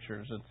or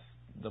pictures. It's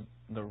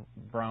the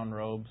brown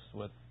robes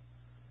with,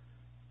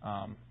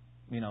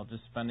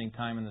 just spending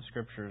time in the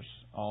Scriptures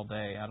all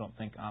day. I don't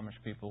think Amish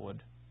people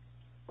would.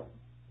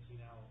 See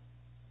now,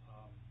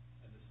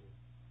 and this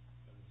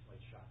might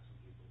shock some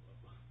people,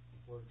 but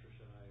before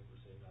Tricia and I were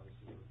saved,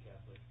 obviously we were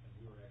Catholic, and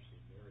we were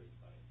actually married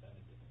by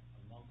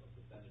a monk of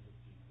the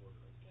Benedictine order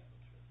of the Catholic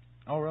Church.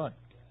 Oh, really?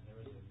 Yeah, and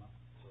there is a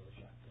sort of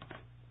shock.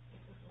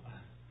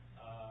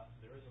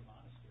 There is a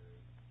monastery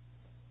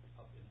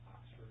up in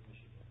Oxford,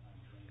 Michigan, on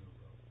Drainer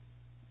Road.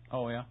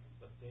 Oh, yeah.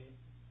 But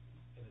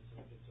it's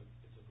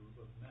a group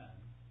of men,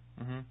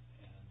 Mhm.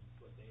 and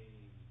what they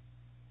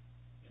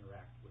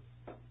interact with.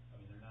 I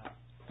mean, they're not.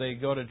 They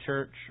go to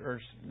church,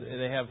 or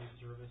they have.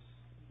 Service.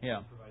 Yeah.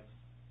 They provide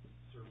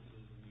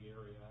services in the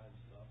area and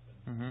stuff,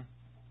 and Mhm.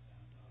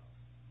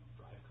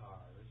 drive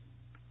cars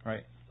and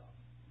Right. stuff.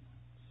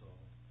 So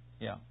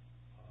Yeah.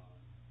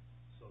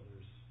 so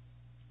there's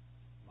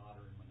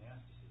modern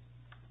monasticism.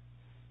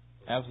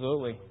 So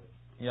Absolutely. that's another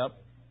way to Yep. describe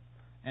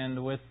it.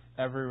 And with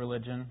every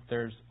religion,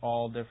 there's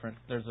all different.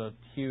 There's a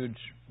huge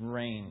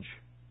range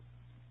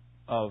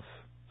of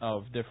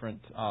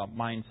different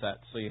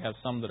mindsets. So you have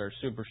some that are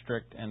super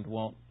strict and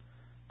won't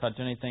touch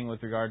anything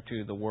with regard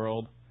to the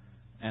world,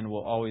 and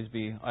will always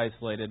be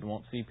isolated and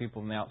won't see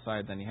people from the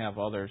outside. Then you have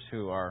others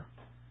who are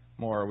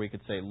more, we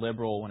could say,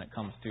 liberal when it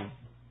comes to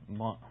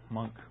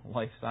monk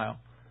lifestyle.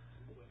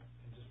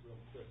 And just real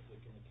quick,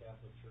 like in the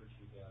Catholic Church,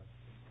 you have,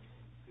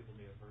 people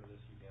may have heard of this,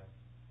 you have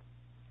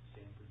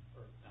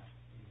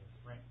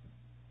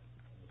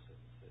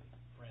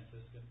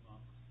Franciscan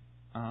monks,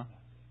 Uh huh.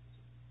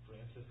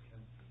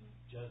 Franciscan,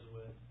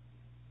 Jesuit.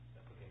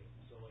 Okay,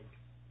 so like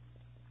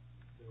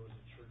there was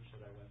a church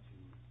that I went to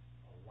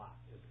a lot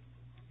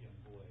in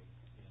Boy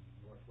in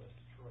northwest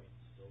Detroit,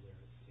 still there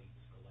at St.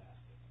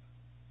 Scholastic,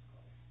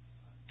 called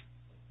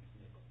like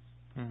McNichols.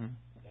 Mhm.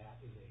 That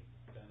is a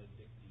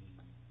Benedictine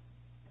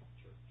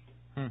church.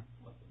 Hmm.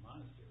 But the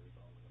monastery is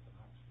all the way up in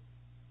Oxford.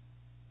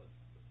 But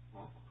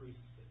the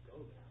priests that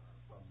go there are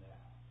from that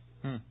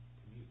Hmm.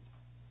 community.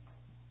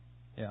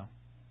 Yeah.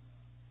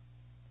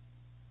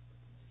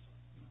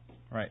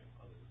 Right.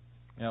 Other,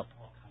 Yep.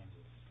 all kinds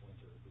of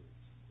splinter groups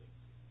and things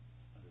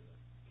under the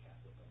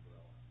Catholic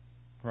umbrella.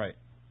 Right.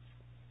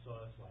 So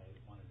that's why I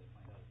wanted to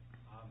find out if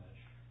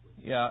Amish would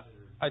be Yeah.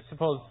 considered I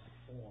suppose.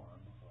 a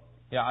form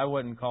of. Yeah, I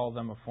wouldn't call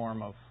them a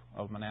form of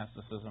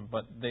monasticism,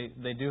 but they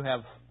do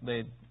have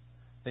they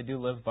do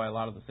live by a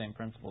lot of the same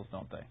principles,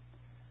 don't they?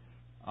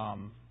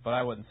 But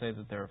I wouldn't say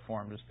that they're a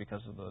form just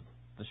because of the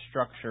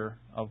structure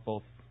of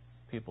both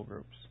people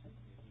groups.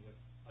 You have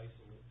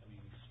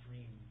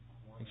extreme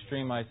Mormonism.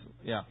 Extreme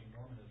yeah. Extreme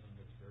Mormonism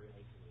that's very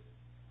isolated.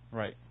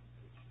 Right.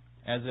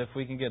 As if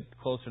we can get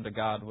closer to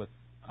God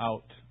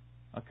without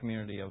a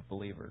community of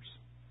believers,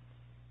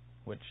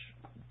 which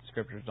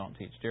Scriptures don't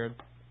teach. Jared,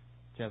 do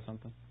you have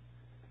something?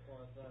 Well,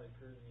 I thought it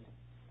occurred to me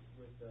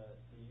with the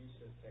use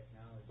of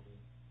technology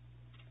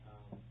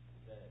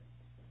that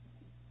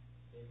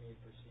they may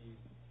perceive,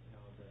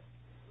 that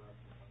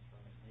corruption comes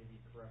from it. Maybe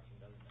corruption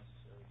doesn't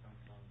necessarily come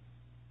from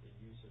the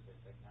use of the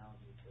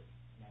technology, but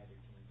neither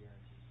can you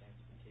guarantee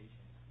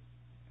sanctification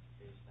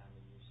based on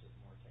the use of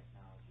more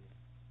technology.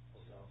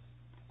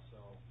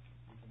 So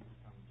you can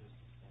become just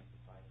as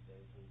sanctified and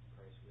dedicated to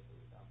Christ with or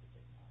without the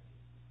technology.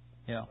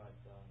 Yeah. But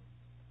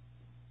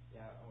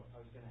I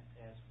was going to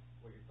ask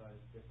what your thought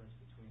is the difference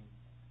between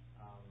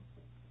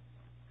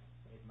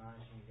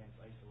admonishing against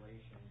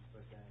isolation,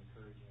 but then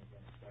encouraging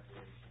against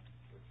separation,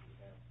 which we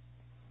have,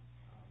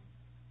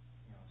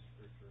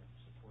 Scripture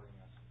supporting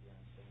us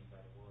against living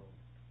by the world.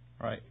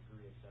 Right.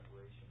 Degree of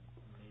separation.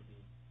 Maybe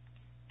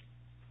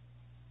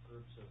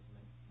groups of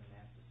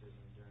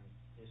monasticism during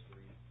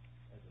history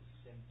as a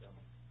symptom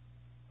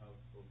of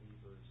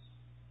believers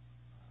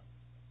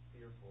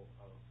fearful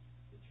of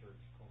the church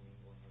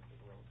commingling with the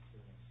world to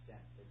an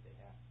extent that they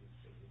have to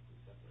physically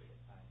separate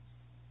at times.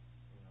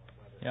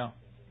 Whether Yeah. I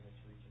think in this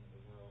region of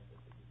the world that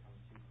they become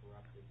too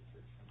corrupted, the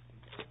church becomes too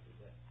corrupted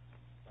that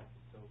like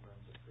the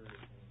Pilgrims or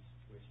Puritans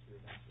wish to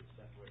eventually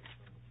separate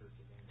from the Church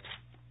of England.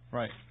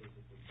 Right. And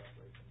physically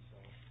separate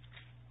themselves.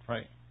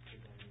 Right. So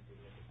then you could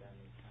look at them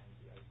as kind of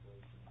the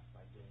isolation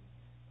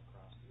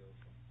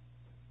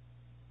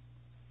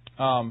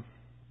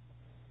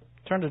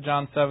Turn to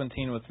John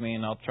 17 with me,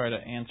 and I'll try to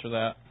answer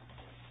that.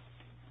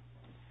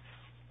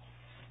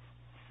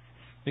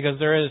 Because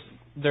there is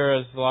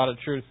a lot of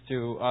truth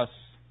to us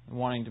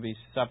wanting to be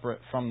separate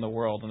from the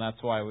world, and that's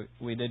why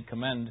we did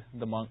commend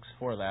the monks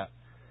for that.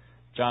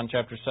 John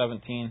chapter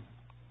 17.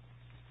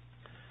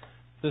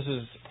 This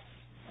is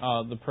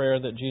the prayer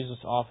that Jesus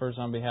offers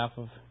on behalf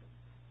of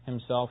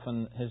Himself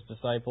and His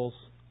disciples.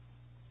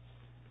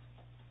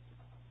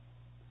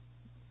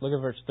 Look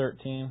at verse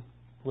 13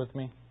 with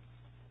me.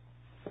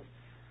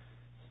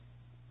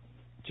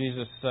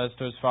 Jesus says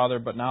to His Father,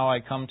 "But now I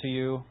come to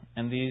you,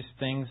 and these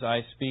things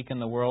I speak in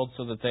the world,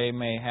 so that they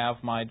may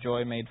have my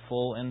joy made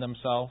full in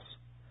themselves.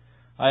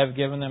 I have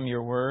given them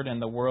your word,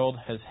 and the world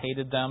has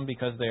hated them,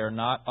 because they are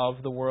not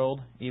of the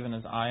world, even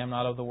as I am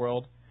not of the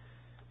world."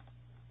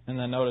 And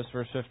then notice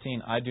verse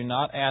 15, "I do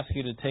not ask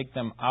you to take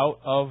them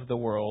out of the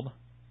world,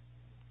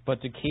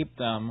 but to keep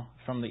them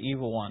from the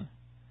evil one.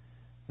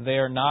 They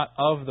are not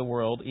of the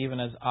world, even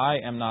as I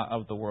am not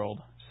of the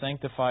world.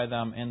 Sanctify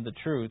them in the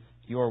truth.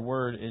 Your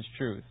word is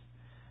truth.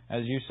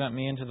 As you sent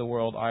me into the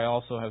world, I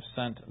also have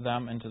sent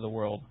them into the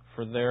world.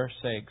 For their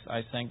sakes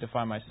I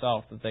sanctify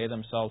myself, that they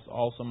themselves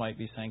also might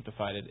be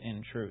sanctified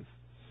in truth."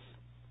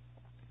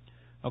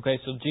 Okay,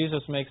 so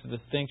Jesus makes a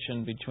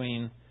distinction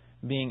between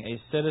being a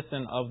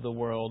citizen of the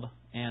world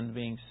and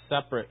being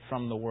separate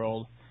from the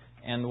world.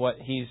 And what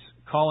He's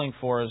calling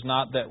for is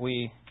not that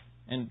we,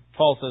 and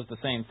Paul says the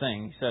same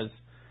thing. He says,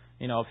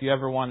 if you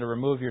ever want to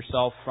remove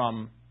yourself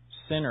from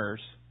sinners,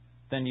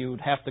 then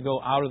you'd have to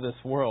go out of this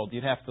world.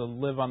 You'd have to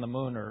live on the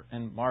moon or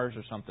in Mars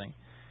or something.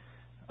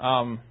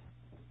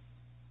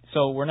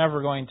 So we're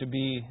never going to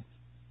be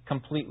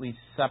completely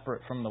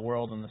separate from the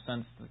world in the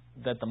sense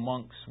that the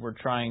monks were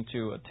trying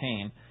to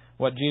attain.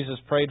 What Jesus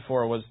prayed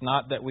for was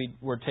not that we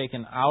were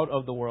taken out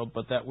of the world,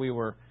 but that we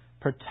were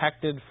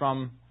protected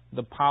from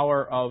the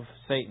power of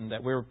Satan,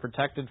 that we were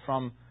protected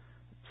from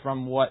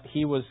what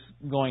he was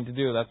going to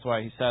do. That's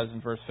why he says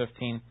in verse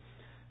 15,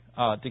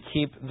 to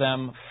keep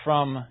them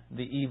from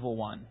the evil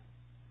one,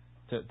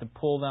 to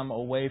pull them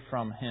away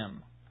from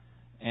him.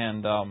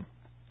 And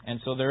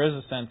so there is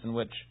a sense in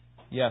which,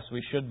 yes,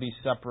 we should be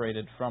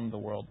separated from the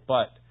world,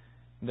 but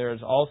there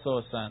is also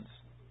a sense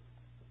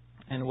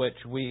in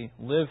which we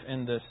live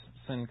in this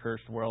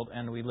sin-cursed world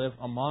and we live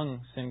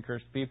among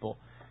sin-cursed people.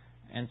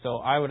 And so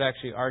I would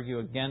actually argue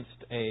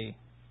against an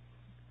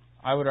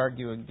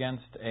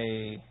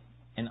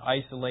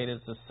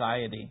isolated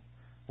society,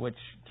 which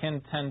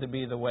can tend to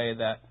be the way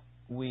that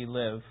we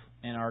live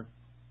in our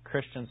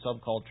Christian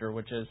subculture,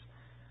 which is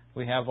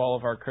we have all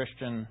of our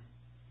Christian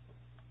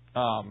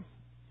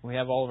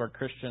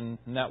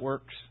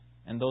networks,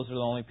 and those are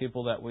the only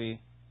people that we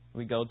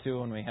go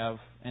to when we have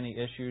any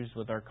issues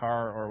with our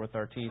car or with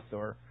our teeth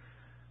or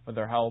with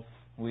our health.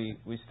 We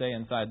stay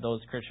inside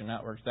those Christian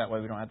networks. That way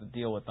we don't have to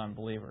deal with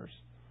unbelievers.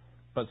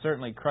 But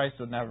certainly Christ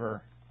would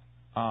never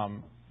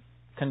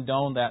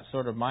condone that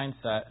sort of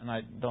mindset, and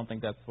I don't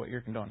think that's what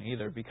you're condoning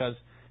either, because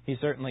He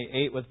certainly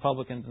ate with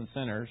publicans and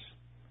sinners.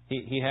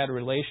 He had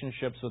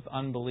relationships with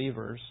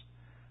unbelievers.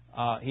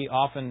 He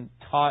often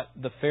taught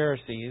the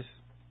Pharisees,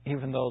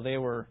 even though they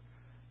were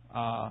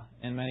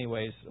in many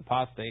ways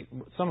apostate.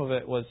 Some of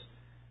it was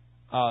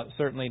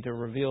certainly to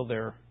reveal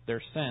their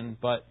sin,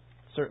 but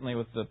certainly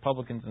with the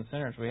publicans and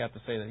sinners, we have to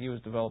say that He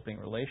was developing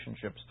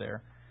relationships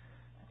there,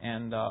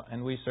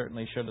 and we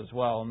certainly should as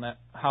well. And that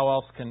how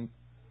else can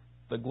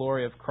the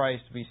glory of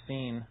Christ be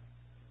seen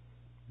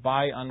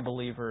by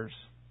unbelievers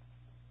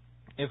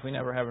if we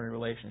never have any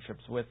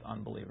relationships with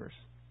unbelievers?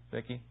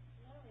 Vicki?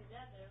 Not only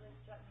that, but it really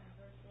struck me in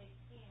verse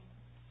 18.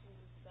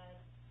 Jesus said,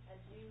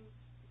 "As you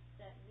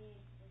sent me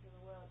into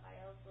the world, I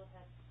also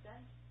have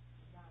sent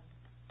them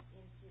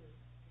into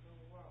the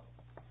world."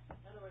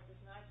 In other words,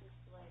 it's not just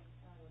like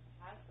a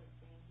passive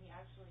thing. He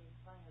actually is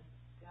telling us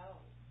to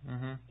go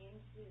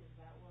into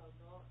that world,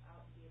 go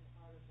out and be a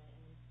part of it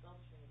and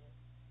infiltrate it.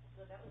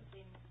 So that would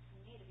seem to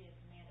me to be a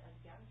command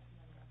against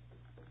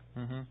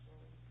them.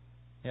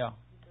 Yeah.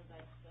 He says, "I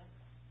sent them."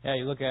 Yeah,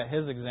 you look at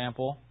His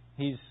example.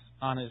 He's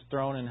on His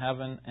throne in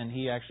heaven, and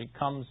He actually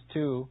comes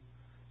to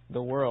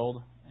the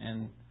world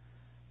and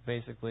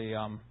basically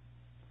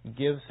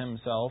gives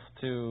Himself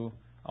to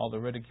all the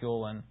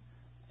ridicule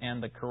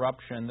and the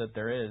corruption that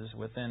there is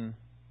within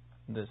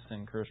this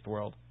sin-cursed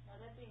world. Now,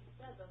 that being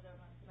said, though, there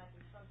might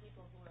be some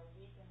people who are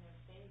weak in their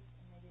faith,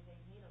 and maybe they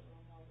need a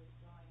little more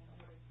withdrawing in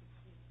order to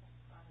keep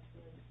on a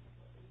good,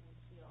 even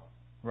feel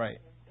Right.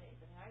 in their faith.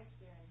 And I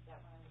experienced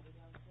that when I was a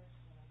young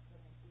Christian. I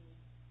couldn't be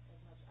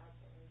as much out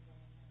there as I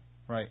am.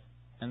 Right.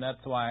 And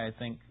that's why I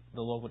think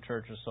the local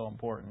church is so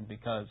important,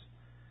 because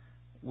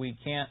we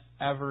can't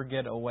ever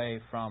get away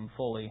from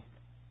fully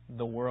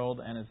the world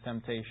and its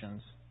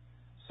temptations.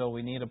 So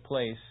we need a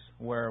place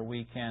where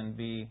we can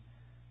be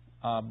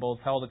both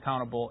held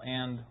accountable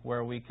and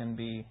where we can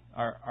be,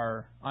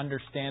 our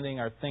understanding,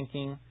 our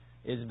thinking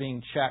is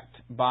being checked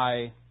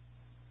by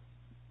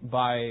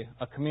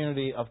a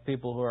community of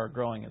people who are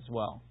growing as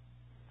well.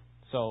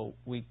 So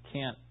we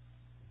can't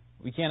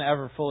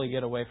ever fully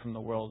get away from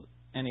the world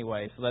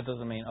anyway. So that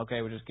doesn't mean,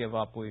 okay, we just give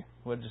up.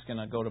 We're just going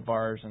to go to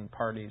bars and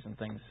parties and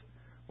things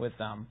with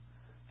them.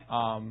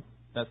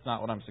 That's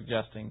not what I'm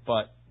suggesting.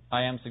 But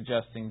I am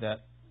suggesting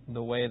that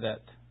the way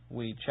that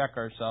we check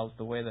ourselves,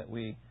 the way that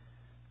we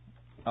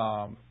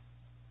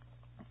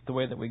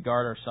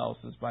guard ourselves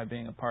is by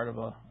being a part of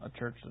a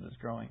church that is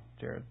growing.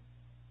 Jared?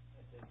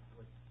 I think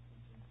what's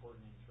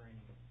important in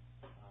training the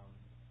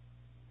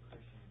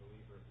Christian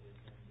believer is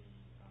in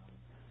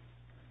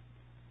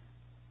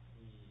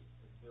the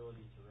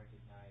ability to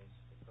recognize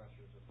the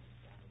pressures of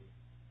conformity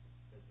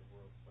that the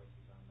world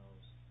places on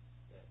those.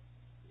 That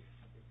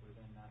if we're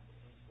then not to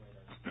isolate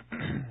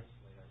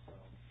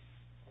ourselves,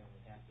 then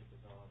we have to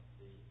develop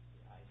the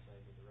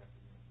eyesight or the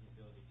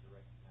ability to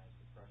recognize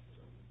the pressures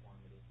of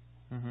conformity.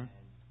 Mm-hmm.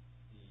 And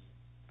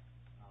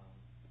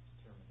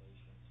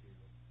determination to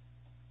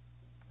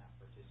not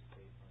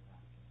participate or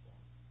not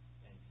conform.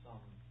 And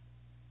some,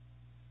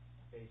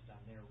 based on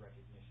their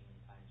recognition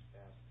in times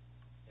past,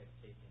 have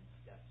taken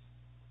steps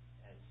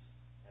as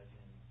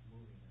in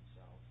moving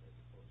themselves as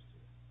opposed to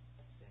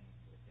staying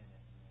within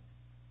it and then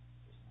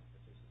just not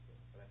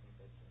participating. But I think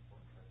that's an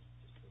important part, is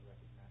just to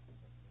recognize the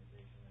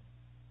recognition that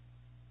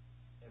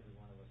every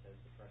one of us has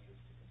the pressures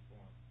to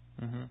conform.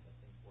 Mm-hmm. I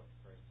think what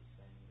Christ is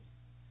saying is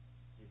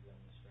give them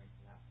the strength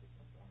not to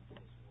conform to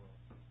this world.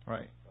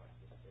 Right. But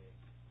to stay,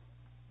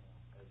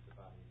 as the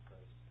body of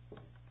Christ.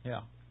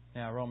 Yeah.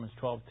 Yeah, Romans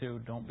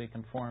 12:2, don't be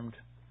conformed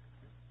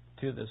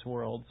to this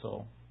world,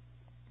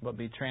 but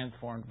be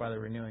transformed by the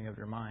renewing of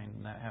your mind.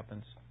 And that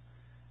happens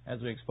as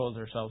we expose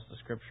ourselves to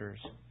Scriptures.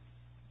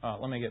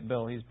 Let me get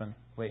Bill. He's been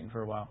waiting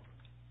for a while.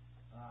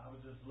 I was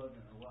just looking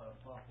at what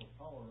Apostle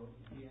Paul wrote,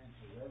 and he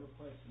answered every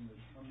question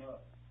that's come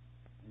up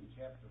in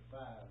chapter 5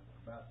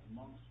 about the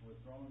monks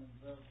withdrawing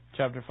themselves.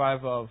 Chapter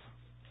 5 of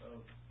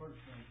 1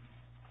 Corinthians.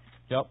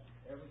 Yep.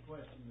 Every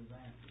question is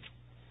answered,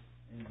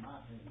 in my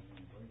opinion,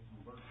 anyway,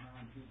 from verse 9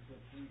 to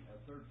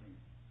 13.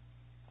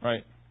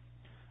 Right.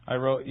 I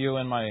wrote you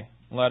in my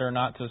letter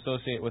not to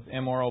associate with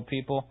immoral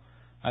people.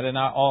 I did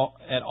not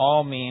at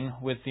all mean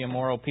with the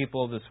immoral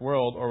people of this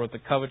world, or with the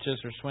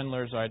covetous or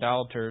swindlers or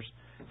idolaters,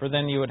 for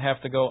then you would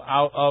have to go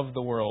out of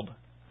the world.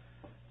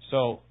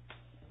 So,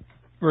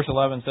 verse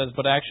 11 says,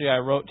 but actually I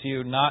wrote to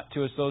you not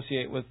to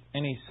associate with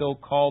any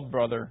so-called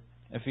brother,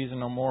 if he's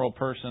an immoral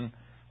person,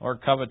 or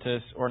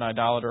covetous, or an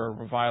idolater, or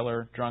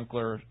reviler,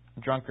 drunkard,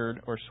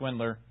 or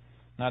swindler,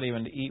 not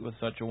even to eat with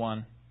such a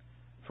one.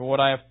 For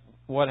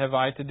what have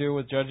I to do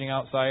with judging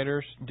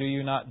outsiders? Do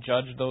you not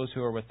judge those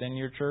who are within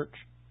the church?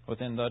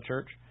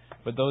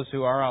 But those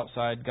who are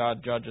outside,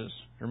 God judges.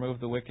 Remove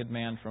the wicked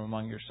man from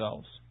among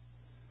yourselves.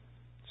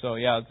 So,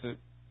 yeah,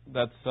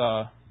 that's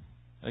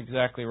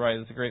exactly right.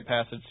 It's a great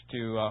passage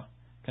to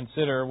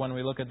consider when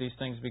we look at these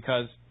things,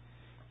 because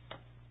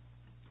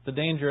the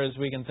danger is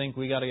we can think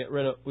we got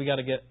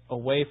to get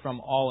away from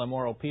all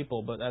immoral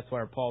people, but that's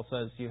why Paul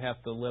says you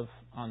have to live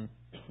on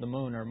the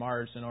moon or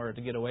Mars in order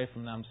to get away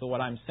from them. So what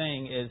I'm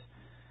saying is,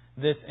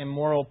 this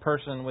immoral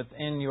person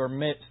within your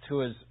midst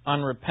who is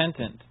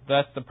unrepentant,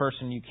 that's the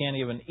person you can't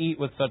even eat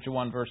with such a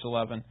one, verse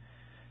 11.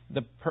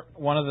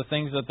 One of the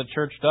things that the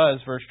church does,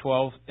 verse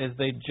 12, is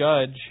they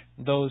judge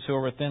those who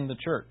are within the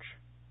church.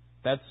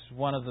 That's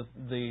one of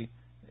the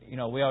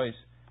we always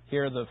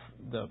hear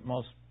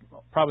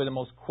probably the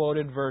most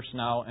quoted verse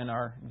now in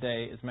our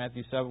day is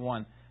Matthew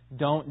 7:1.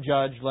 Don't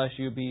judge lest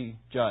you be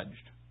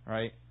judged,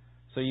 right?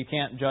 So you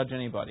can't judge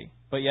anybody.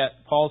 But yet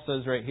Paul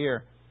says right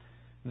here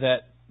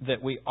that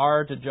we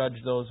are to judge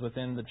those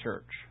within the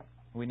church.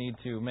 We need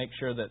to make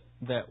sure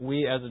that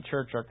we as a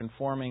church are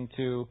conforming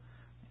to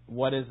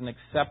what is an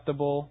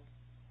acceptable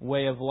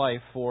way of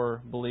life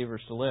for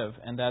believers to live.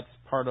 And that's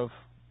part of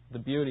the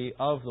beauty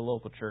of the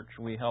local church.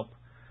 We help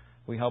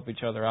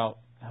each other out,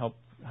 help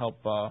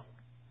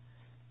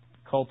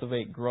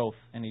cultivate growth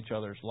in each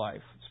other's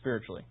life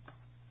spiritually.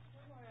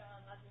 One more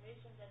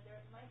observation, that there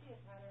might be a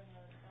pattern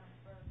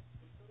for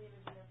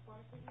believers in their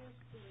formative years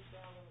to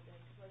rebel a little bit,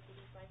 like the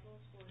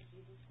disciples who were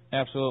Jesus.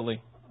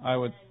 Absolutely. I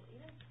would. And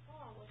even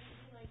Paul, wasn't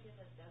he like in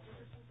the desert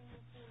or something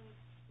like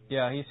that?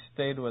 Yeah, he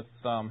stayed with.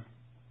 I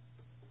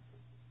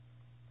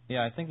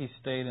think he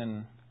stayed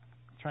in.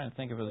 I'm trying to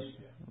think of his.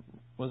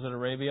 Was it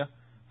Arabia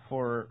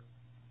for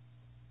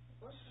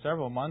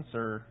several months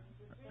or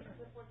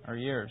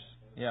years?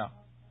 Yeah.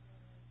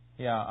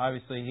 Yeah.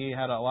 Obviously, he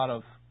had a lot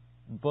of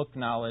book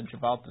knowledge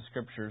about the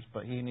Scriptures,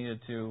 but he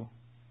needed to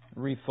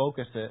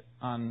refocus it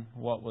on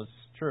what was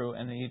true,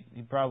 and he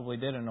probably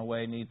did in a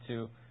way need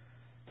to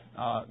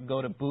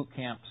go to boot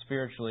camp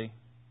spiritually.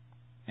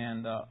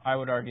 And I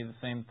would argue the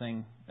same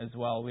thing as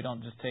well. We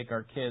don't just take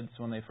our kids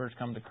when they first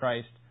come to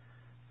Christ,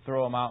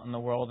 throw them out in the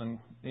world and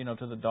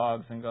to the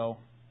dogs and go,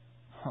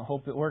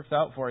 hope it works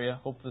out for you.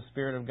 Hope the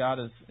Spirit of God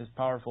is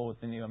powerful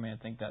within you. I mean, I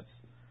think that's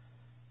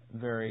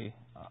very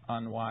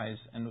unwise.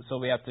 And so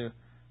we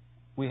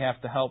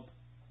have to help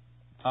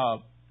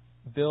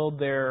build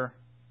their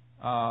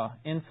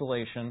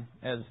insulation,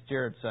 as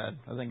Jared said.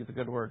 I think it's a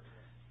good word,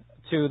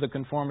 to the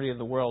conformity of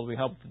the world. We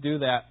help to do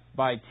that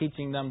by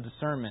teaching them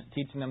discernment,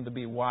 teaching them to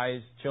be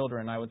wise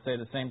children. I would say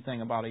the same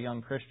thing about a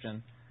young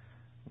Christian.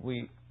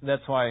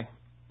 that's why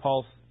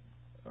Paul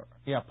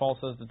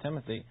says to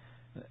Timothy,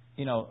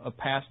 a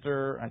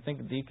pastor, I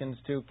think deacons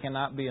too,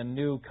 cannot be a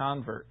new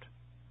convert.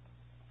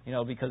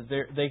 Because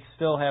they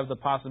still have the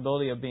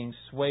possibility of being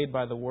swayed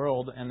by the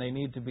world, and they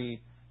need to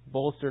be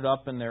bolstered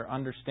up in their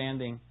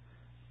understanding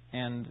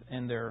and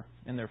in their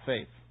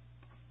faith.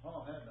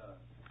 Paul had a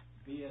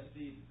BSc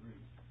degree.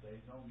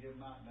 They don't give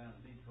him out down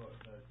in Detroit,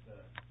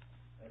 but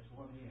that's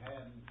one he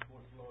had, and of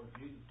course Lord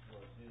Jesus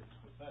was his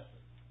professor.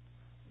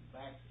 The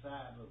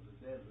backside of the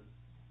desert.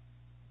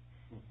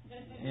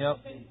 Yep.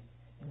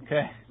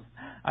 Okay.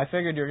 I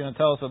figured you were going to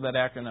tell us what that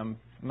acronym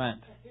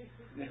meant.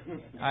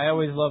 I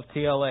always love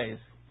TLAs.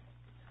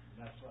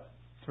 That's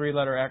right.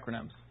 3-letter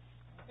acronyms.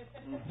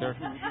 They're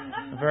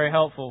very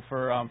helpful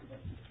for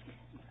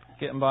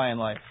getting by in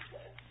life.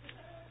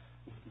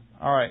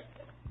 All right.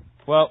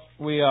 Well,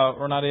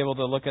 we're not able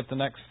to look at the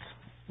next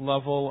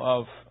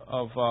level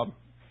of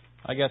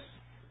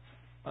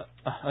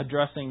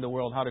addressing the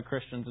world. How do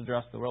Christians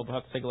address the world? We'll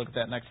have to take a look at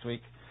that next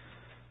week.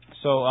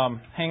 So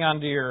hang on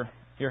to your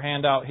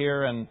handout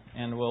here, and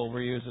we'll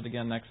reuse it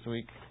again next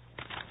week.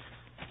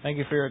 Thank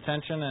you for your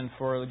attention and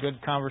for the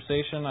good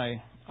conversation.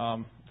 I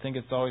think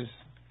it's always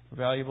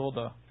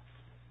valuable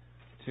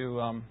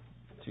to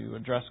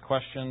address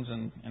questions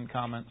and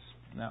comments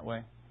in that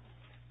way.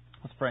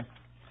 Let's pray.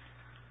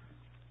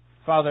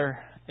 Father,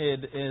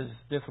 it is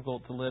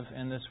difficult to live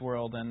in this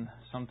world, and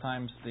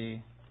sometimes the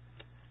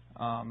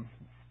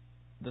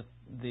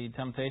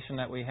temptation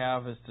that we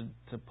have is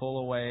to pull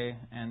away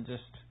and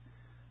just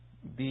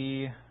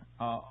be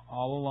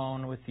all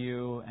alone with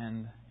you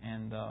and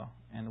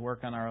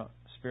work on our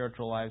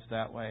spiritual lives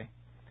that way.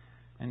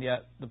 And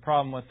yet, the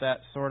problem with that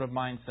sort of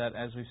mindset,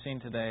 as we've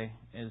seen today,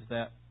 is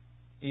that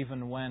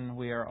even when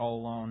we are all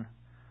alone,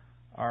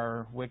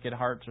 our wicked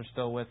hearts are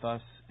still with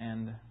us,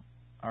 and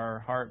our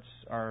hearts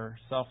are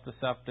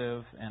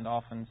self-deceptive and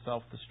often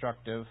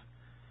self-destructive.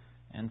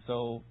 And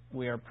so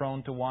we are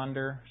prone to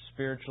wander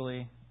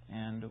spiritually,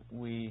 and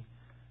we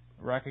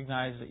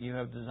recognize that you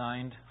have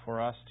designed for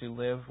us to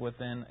live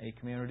within a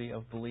community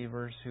of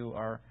believers who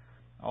are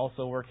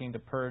also working to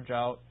purge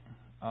out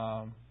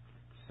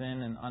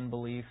sin and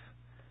unbelief.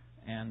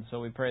 And so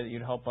we pray that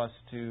you'd help us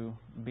to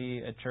be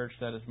a church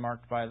that is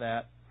marked by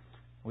that.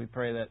 We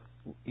pray that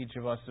each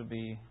of us would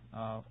be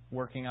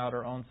working out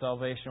our own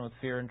salvation with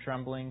fear and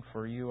trembling,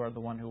 for you are the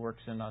one who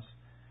works in us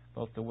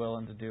both the will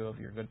and to do of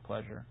your good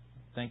pleasure.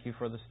 Thank you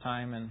for this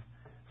time and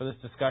for this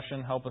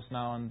discussion. Help us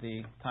now in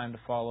the time to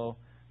follow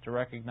to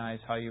recognize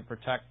how you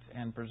protect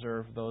and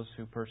preserve those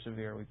who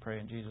persevere. We pray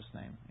in Jesus'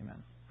 name.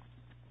 Amen.